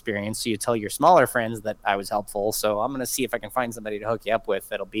a good experience. So you tell your smaller friends that I was helpful. So I'm going to see if I can find somebody to hook you up with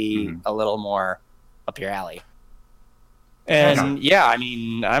that'll be a little more up your alley. And I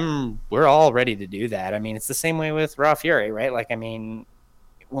mean, we're all ready to do that. I mean, it's the same way with Raw Fury, right? Like, I mean,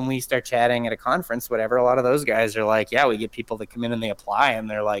 when we start chatting at a conference, whatever, a lot of those guys are like, yeah, we get people that come in and they apply and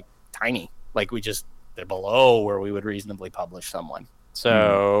they're like tiny. Like, they're below where we would reasonably publish someone.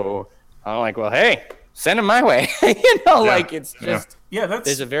 So I'm like, well, hey, send them my way. Like, it's just,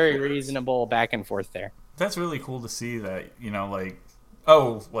 there's a very reasonable back and forth there. That's really cool to see that, like,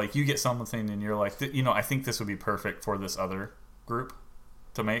 like you get something and you're like, I think this would be perfect for this other group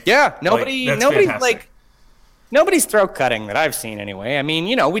to make. Yeah, nobody's throat cutting that I've seen anyway. I mean,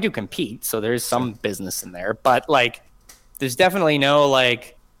 we do compete, so there's some business in there, but like, there's definitely no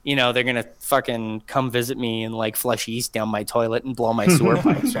like, they're gonna fucking come visit me and like flush yeast down my toilet and blow my sewer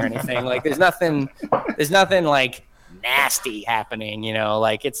pipes or anything. Like, there's nothing like nasty happening.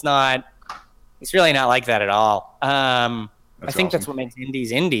 Like, it's really not like that at all. I think that's what makes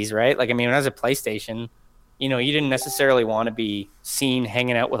indies, right? Like, I mean, when I was at PlayStation, you didn't necessarily want to be seen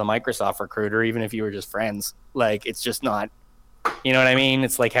hanging out with a Microsoft recruiter, even if you were just friends. Like, it's just not You know what I mean?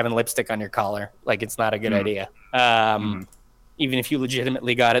 It's like having lipstick on your collar. Like, it's not a good idea. Even if you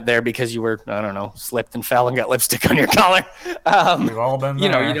legitimately got it there because you were, I don't know, slipped and fell and got lipstick on your collar. We've all been there.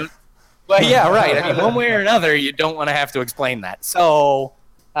 You know, you don't. Well, yeah, right. I mean, one way or another, you don't want to have to explain that. So,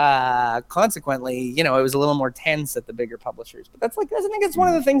 consequently, you know, it was a little more tense at the bigger publishers. But I think it's one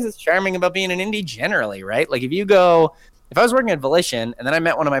of the things that's charming about being an indie generally, right? Like, if I was working at Volition and then I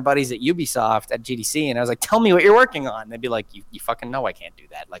met one of my buddies at Ubisoft at GDC and I was like, tell me what you're working on. They'd be like, you fucking know I can't do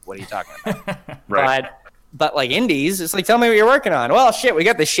that. Like, what are you talking about? Right. But like indies, it's like, tell me what you're working on. Well, shit, we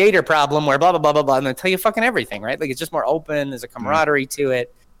got the shader problem where blah, blah, blah, blah, blah. And they tell you fucking everything, right? Like, it's just more open. There's a camaraderie to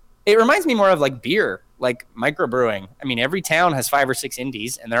it. It reminds me more of like beer, like microbrewing. I mean, every town has 5 or 6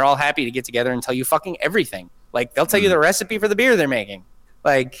 indies and they're all happy to get together and tell you fucking everything. Like, they'll tell you the recipe for the beer they're making.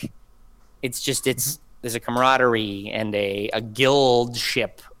 Like, there's a camaraderie and a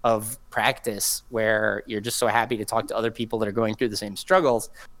guildship of practice where you're just so happy to talk to other people that are going through the same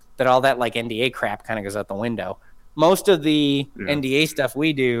struggles that all that like NDA crap kind of goes out the window. Most of the NDA stuff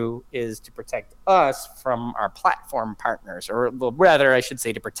we do is to protect us from our platform partners, or rather, I should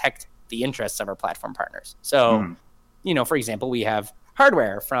say, to protect the interests of our platform partners. So, you know, for example, we have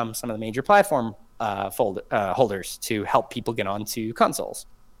hardware from some of the major platform holders to help people get onto consoles.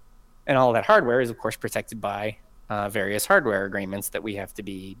 And all of that hardware is, of course, protected by various hardware agreements that we have to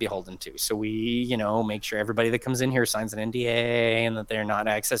be beholden to. So we, you know, make sure everybody that comes in here signs an NDA and that they're not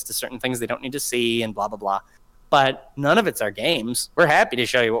access to certain things they don't need to see and blah, blah, blah. But none of it's our games. We're happy to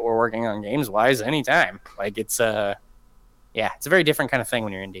show you what we're working on games-wise anytime. Like, it's a very different kind of thing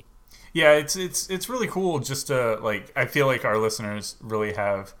when you're indie. Yeah, it's really cool just to, like, I feel like our listeners really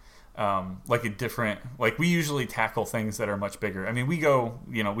have like a different, like, we usually tackle things that are much bigger. I mean, we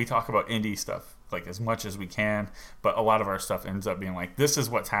talk about indie stuff like as much as we can, but a lot of our stuff ends up being like, this is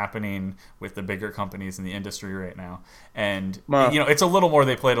what's happening with the bigger companies in the industry right now. And you know, it's a little more,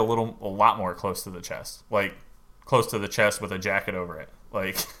 they played a lot more close to the chest, like close to the chest with a jacket over it,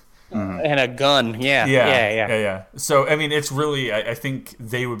 like and a gun. Yeah. So I mean, it's really, I think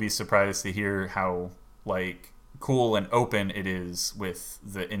they would be surprised to hear how like cool and open it is with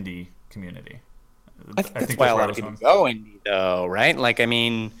the indie community. I think that's why a lot of people go indie, though, right? Like, I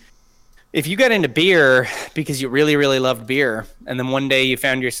mean, if you got into beer because you really, really loved beer, and then one day you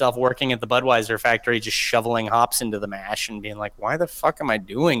found yourself working at the Budweiser factory just shoveling hops into the mash and being like, why the fuck am I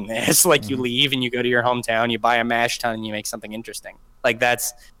doing this? Like, you leave and you go to your hometown, you buy a mash tun, and you make something interesting. Like,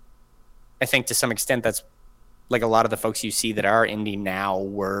 that's, I think to some extent, that's like a lot of the folks you see that are indie now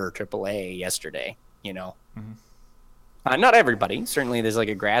were AAA yesterday, you know? Not everybody. Certainly there's like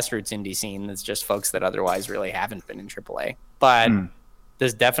a grassroots indie scene that's just folks that otherwise really haven't been in AAA. But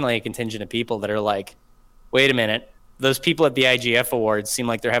there's definitely a contingent of people that are like, wait a minute, those people at the IGF Awards seem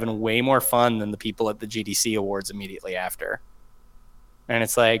like they're having way more fun than the people at the GDC Awards immediately after. And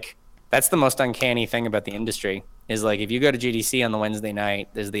it's like, that's the most uncanny thing about the industry, is like, if you go to GDC on the Wednesday night,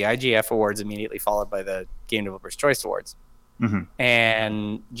 there's the IGF Awards immediately followed by the Game Developers Choice Awards.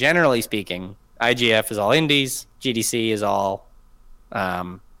 And generally speaking, IGF is all indies, GDC is all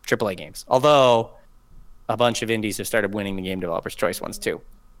AAA games. Although a bunch of indies have started winning the Game Developers Choice ones too.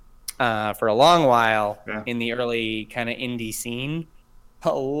 For a long while, in the early kind of indie scene,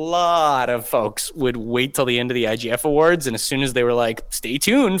 a lot of folks would wait till the end of the IGF Awards, and as soon as they were like, stay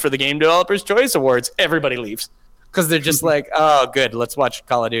tuned for the Game Developers Choice Awards, everybody leaves. Because they're just like, oh, good, let's watch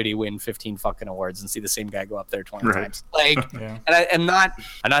Call of Duty win 15 fucking awards and see the same guy go up there 20 times. Like, and I'm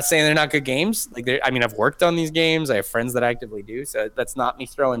not saying they're not good games. Like, I mean, I've worked on these games. I have friends that actively do, so that's not me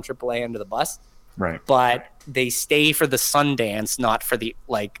throwing AAA under the bus. Right. But they stay for the Sundance, not for the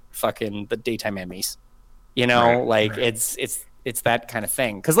like fucking the daytime Emmys. You know, it's that kind of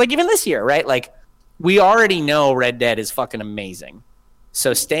thing. Because like even this year, right? Like we already know Red Dead is fucking amazing.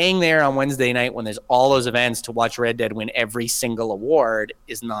 So staying there on Wednesday night when there's all those events to watch Red Dead win every single award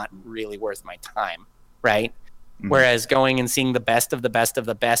is not really worth my time, right? Whereas going and seeing the best of the best of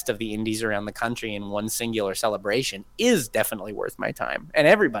the best of the indies around the country in one singular celebration is definitely worth my time, and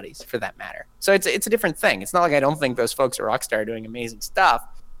everybody's for that matter. So it's a different thing. It's not like I don't think those folks at Rockstar are doing amazing stuff.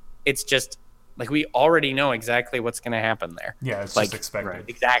 It's just like we already know exactly what's going to happen there. Yeah, it's like, just expected. Right.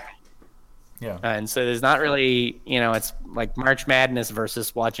 Exactly. Yeah. And so there's not really, you know, it's like March Madness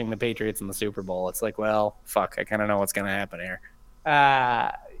versus watching the Patriots in the Super Bowl. It's like, well, fuck, I kind of know what's going to happen here.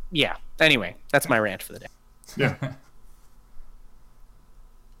 Yeah. Anyway, that's my rant for the day. Yeah.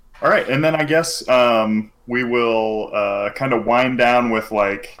 All right, and then I guess we will kind of wind down with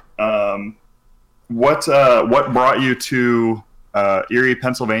like what brought you to Erie,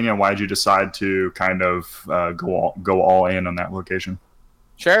 Pennsylvania, and why did you decide to kind of go all in on that location?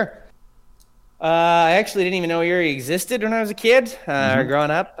 Sure. I actually didn't even know Erie existed when I was a kid,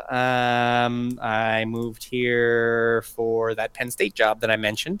 growing up. I moved here for that Penn State job that I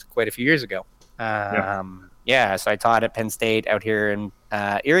mentioned quite a few years ago. So I taught at Penn State out here in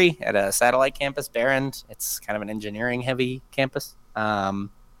Erie at a satellite campus, Behrend. It's kind of an engineering-heavy campus,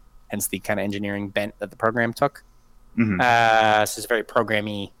 hence the kind of engineering bent that the program took. So it's a very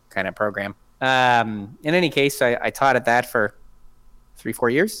programmy kind of program. In any case, I taught at that for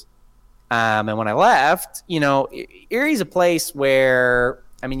 3-4 years. And when I left, Erie's a place where,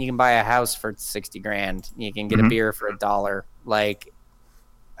 I mean, you can buy a house for $60,000. You can get a beer for $1. Like,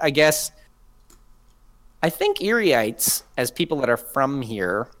 I think Erieites, as people that are from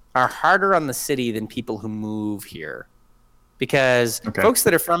here, are harder on the city than people who move here. Because folks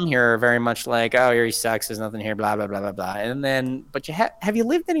that are from here are very much like, oh, Erie sucks, there's nothing here, blah, blah, blah, blah, blah. And then, but have you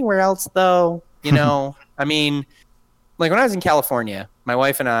lived anywhere else, though? I mean, like when I was in California, my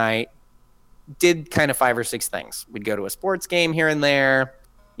wife and I did kind of 5 or 6 things. We'd go to a sports game here and there,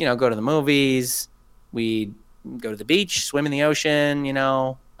 go to the movies. We'd go to the beach, swim in the ocean,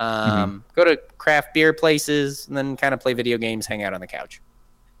 go to craft beer places, and then kind of play video games, hang out on the couch.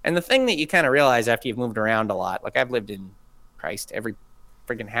 And the thing that you kind of realize after you've moved around a lot, like I've lived in every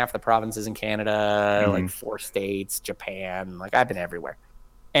freaking half the provinces in Canada, like 4 states, Japan, like I've been everywhere.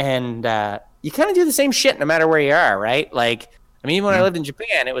 And you kind of do the same shit no matter where you are, right? Like, I mean, even when I lived in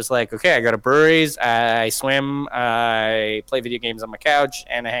Japan, it was like, okay, I go to breweries, I swim, I play video games on my couch,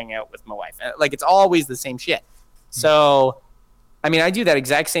 and I hang out with my wife. Like, it's always the same shit. So, I mean, I do that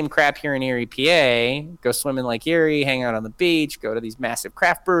exact same crap here in Erie, PA. Go swim in Lake Erie, hang out on the beach, go to these massive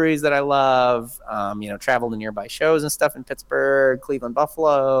craft breweries that I love, travel to nearby shows and stuff in Pittsburgh, Cleveland,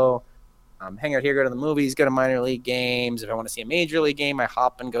 Buffalo, hang out here, go to the movies, go to minor league games. If I want to see a major league game, I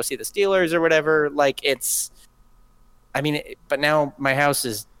hop and go see the Steelers or whatever. Like, but now my house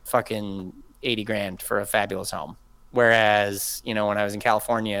is fucking $80,000 for a fabulous home. Whereas, when I was in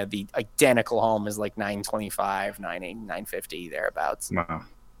California, the identical home is like $925, $980, $950, thereabouts. Wow.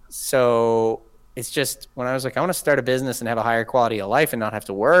 So it's just when I was like, I want to start a business and have a higher quality of life and not have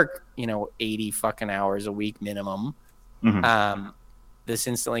to work, 80 fucking hours a week minimum. This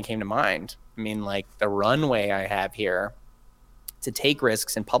instantly came to mind. I mean, like the runway I have here to take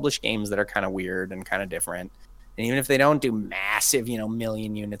risks and publish games that are kind of weird and kind of different. And even if they don't do massive,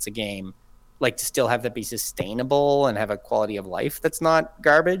 million units a game, like to still have that be sustainable and have a quality of life that's not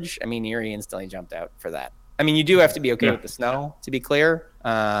garbage. I mean, Erie instantly jumped out for that. I mean, you do have to be okay with the snow, to be clear.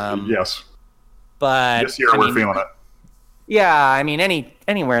 Yes. But this year we're feeling it. Yeah, I mean,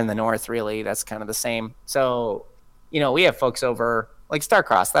 anywhere in the north, really, that's kind of the same. So, we have folks over, like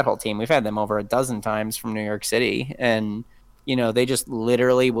Starcross, that whole team. We've had them over a dozen times from New York City, and they just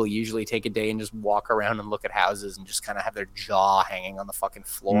literally will usually take a day and just walk around and look at houses and just kind of have their jaw hanging on the fucking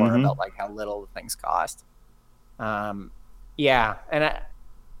floor about like how little the things cost. And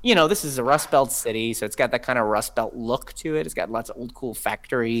this is a Rust Belt city, so it's got that kind of Rust Belt look to it. It's got lots of old cool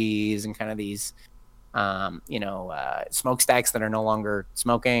factories and kind of these, smokestacks that are no longer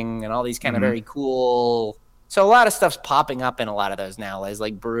smoking and all these kind of very cool. So a lot of stuff's popping up in a lot of those now. There's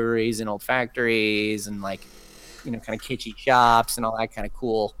like breweries and old factories and like, kind of kitschy shops and all that kind of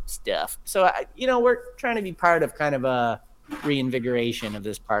cool stuff. So, we're trying to be part of kind of a reinvigoration of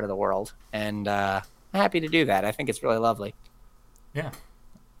this part of the world. And I'm happy to do that. I think it's really lovely. Yeah.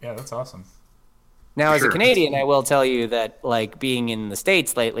 Yeah, that's awesome. Now, as a Canadian, I will tell you that, like, being in the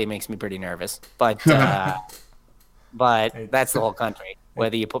States lately makes me pretty nervous. But that's the whole country.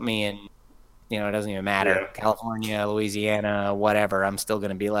 Whether you put me in, it doesn't even matter. Yeah. California, Louisiana, whatever. I'm still going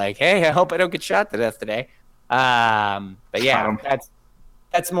to be like, hey, I hope I don't get shot to death today. But yeah,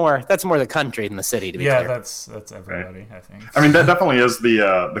 that's more the country than the city, to be clear. that's everybody, right. I think. I mean, that definitely is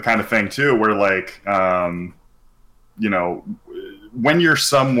the kind of thing too, where like, when you're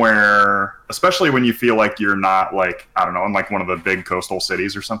somewhere, especially when you feel like you're not like, I don't know, in like one of the big coastal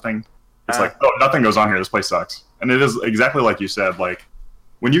cities or something, it's like, oh, nothing goes on here. This place sucks. And it is exactly like you said, like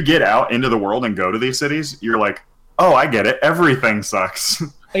when you get out into the world and go to these cities, you're like, oh, I get it. Everything sucks.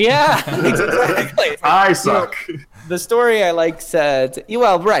 Yeah, exactly. I suck. The story I said,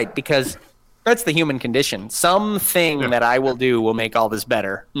 right, because that's the human condition. Something that I will do will make all this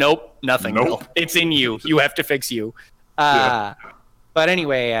better. Nope, nothing will. It's in you. You have to fix you. But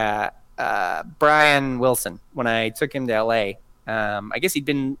anyway, Brian Wilson, when I took him to LA, I guess he'd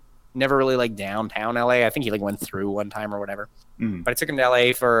been never really like downtown LA. I think he like went through one time or whatever. But I took him to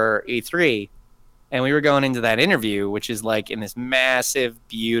LA for E3. And we were going into that interview, which is like in this massive,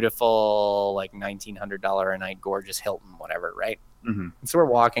 beautiful, like $1,900 a night, gorgeous Hilton, whatever, right? And so we're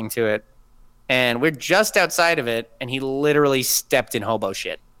walking to it, and we're just outside of it, and he literally stepped in hobo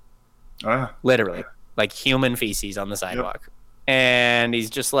shit. Literally, like human feces on the sidewalk. Yep. And he's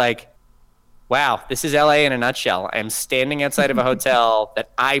just like, wow, this is LA in a nutshell. I'm standing outside of a hotel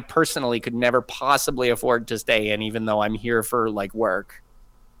that I personally could never possibly afford to stay in, even though I'm here for like work.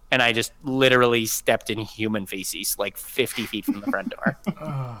 And I just literally stepped in human feces, like 50 feet from the front door.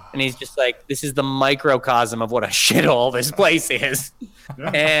 And he's just like, this is the microcosm of what a shithole this place is.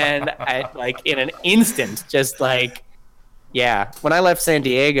 And I, like, in an instant, just like, yeah. When I left San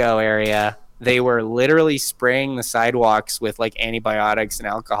Diego area, they were literally spraying the sidewalks with like antibiotics and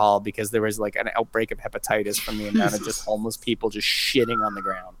alcohol because there was like an outbreak of hepatitis from the amount of just homeless people just shitting on the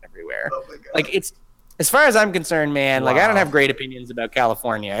ground everywhere. Oh my God. Like, it's, as far as I'm concerned, man, like, I don't have great opinions about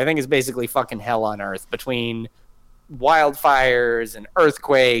California. I think it's basically fucking hell on earth between wildfires and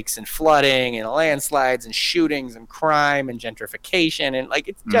earthquakes and flooding and landslides and shootings and crime and gentrification. And like,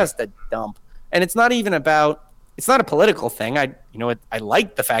 it's just a dump. And it's not even about, it's not a political thing. I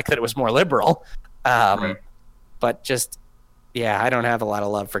like the fact that it was more liberal. But just, yeah, I don't have a lot of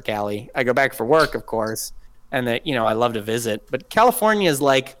love for Cali. I go back for work, of course. And that, you know, I love to visit. But California is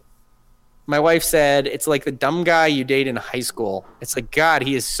like, my wife said, it's like the dumb guy you date in high school. It's like, God,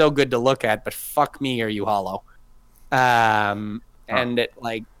 he is so good to look at, but fuck me, are you hollow? And it,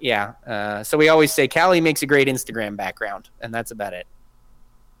 like, yeah. So we always say Cali makes a great Instagram background, and that's about it.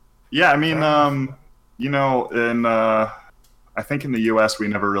 Yeah, I mean, you know, in I think in the U.S. we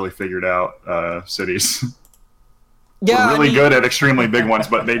never really figured out cities. Yeah, we're really good at extremely big ones,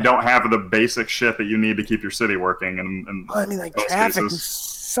 but they don't have the basic shit that you need to keep your city working. And I mean, like, traffic is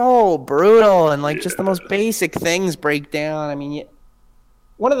so brutal, and like just the most basic things break down. I mean,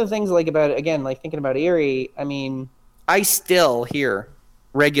 one of the things like about, again, like thinking about Erie, I mean, I still here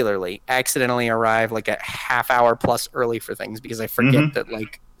regularly accidentally arrive like a half hour plus early for things because I forget that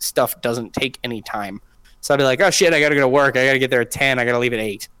like stuff doesn't take any time. So I'd be like, oh shit, I gotta go to work. I gotta get there at 10. I gotta leave at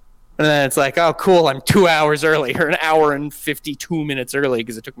 8. And then it's like, oh cool, I'm 2 hours early or an hour and 52 minutes early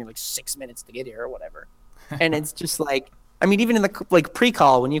because it took me like 6 minutes to get here or whatever. And it's just like, I mean, even in the like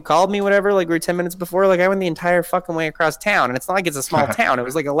pre-call, when you called me, whatever, like we were 10 minutes before, like I went the entire fucking way across town. And it's not like it's a small town. It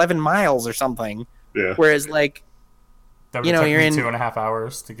was like 11 miles or something. Yeah. Whereas like, you know, you're in 2.5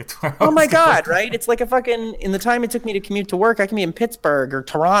 hours to get to where I was. Oh my God, right? It's like a fucking, in the time it took me to commute to work, I can be in Pittsburgh or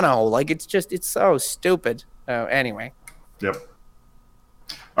Toronto. Like, it's just, it's so stupid. Anyway. Yep.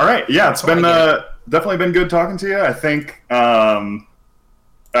 All right. Yeah, it's been definitely been good talking to you. I think, I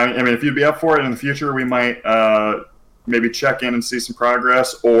mean, if you'd be up for it in the future, we might maybe check in and see some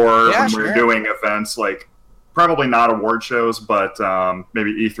progress, or when we're doing events, like probably not award shows, but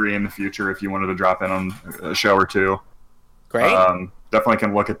maybe E3 in the future if you wanted to drop in on a show or two. Great. Definitely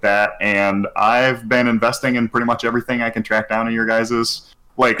can look at that. And I've been investing in pretty much everything I can track down of your guys's.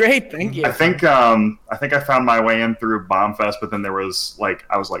 Like, great, thank you. I think I found my way in through Bombfest, but then there was like,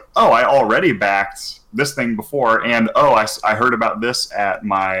 I was like, oh, I already backed this thing before, and oh, I heard about this at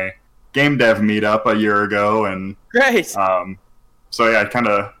my game dev meetup a year ago, and great. So yeah, I kind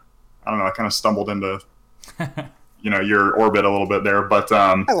of stumbled into you know, your orbit a little bit there, but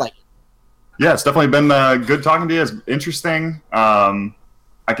I like it. Yeah, it's definitely been good talking to you. It's interesting. I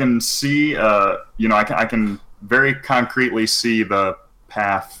can see, you know, I can very concretely see the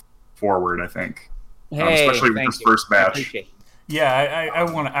path forward, I think, especially with this first batch. Yeah, I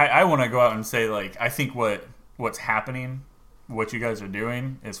want to go out and say, like, I think what's happening, what you guys are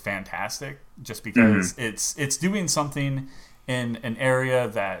doing is fantastic, just because it's doing something in an area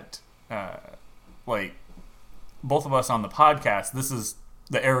that like both of us on the podcast, this is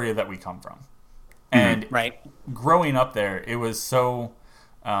the area that we come from. And growing up there, it was so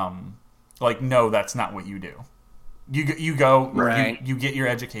like, no, that's not what you do. You go, you get your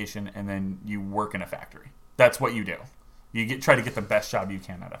education, and then you work in a factory. That's what you do. You try to get the best job you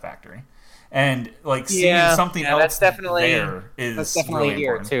can at a factory. And like seeing something else that's definitely really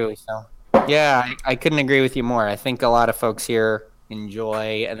here important. Too. So yeah, I couldn't agree with you more. I think a lot of folks here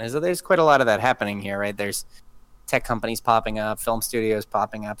enjoy, and there's quite a lot of that happening here, right? There's tech companies popping up, film studios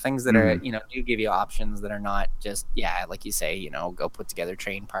popping up, things that are, you know, do give you options that are not just, like you say, you know, go put together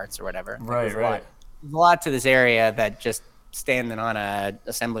train parts or whatever. Right. There's a lot to this area that just standing on a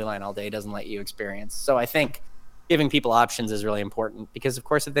assembly line all day doesn't let you experience. So I think giving people options is really important, because of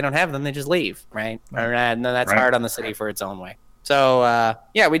course if they don't have them, they just leave, right? And that's hard on the city for its own way. So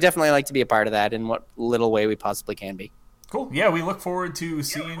we definitely like to be a part of that in what little way we possibly can be. Cool. Yeah, we look forward to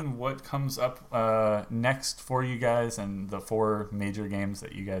seeing what comes up next for you guys, and the 4 major games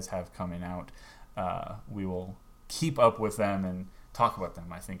that you guys have coming out. We will keep up with them and talk about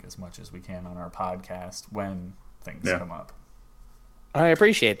them, I think, as much as we can on our podcast when things come up. I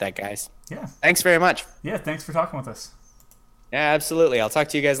appreciate that, guys. Yeah. Thanks very much. Yeah, thanks for talking with us. Yeah, absolutely. I'll talk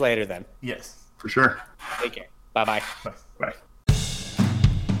to you guys later then. Yes. For sure. Take care. Bye-bye. Bye. Bye.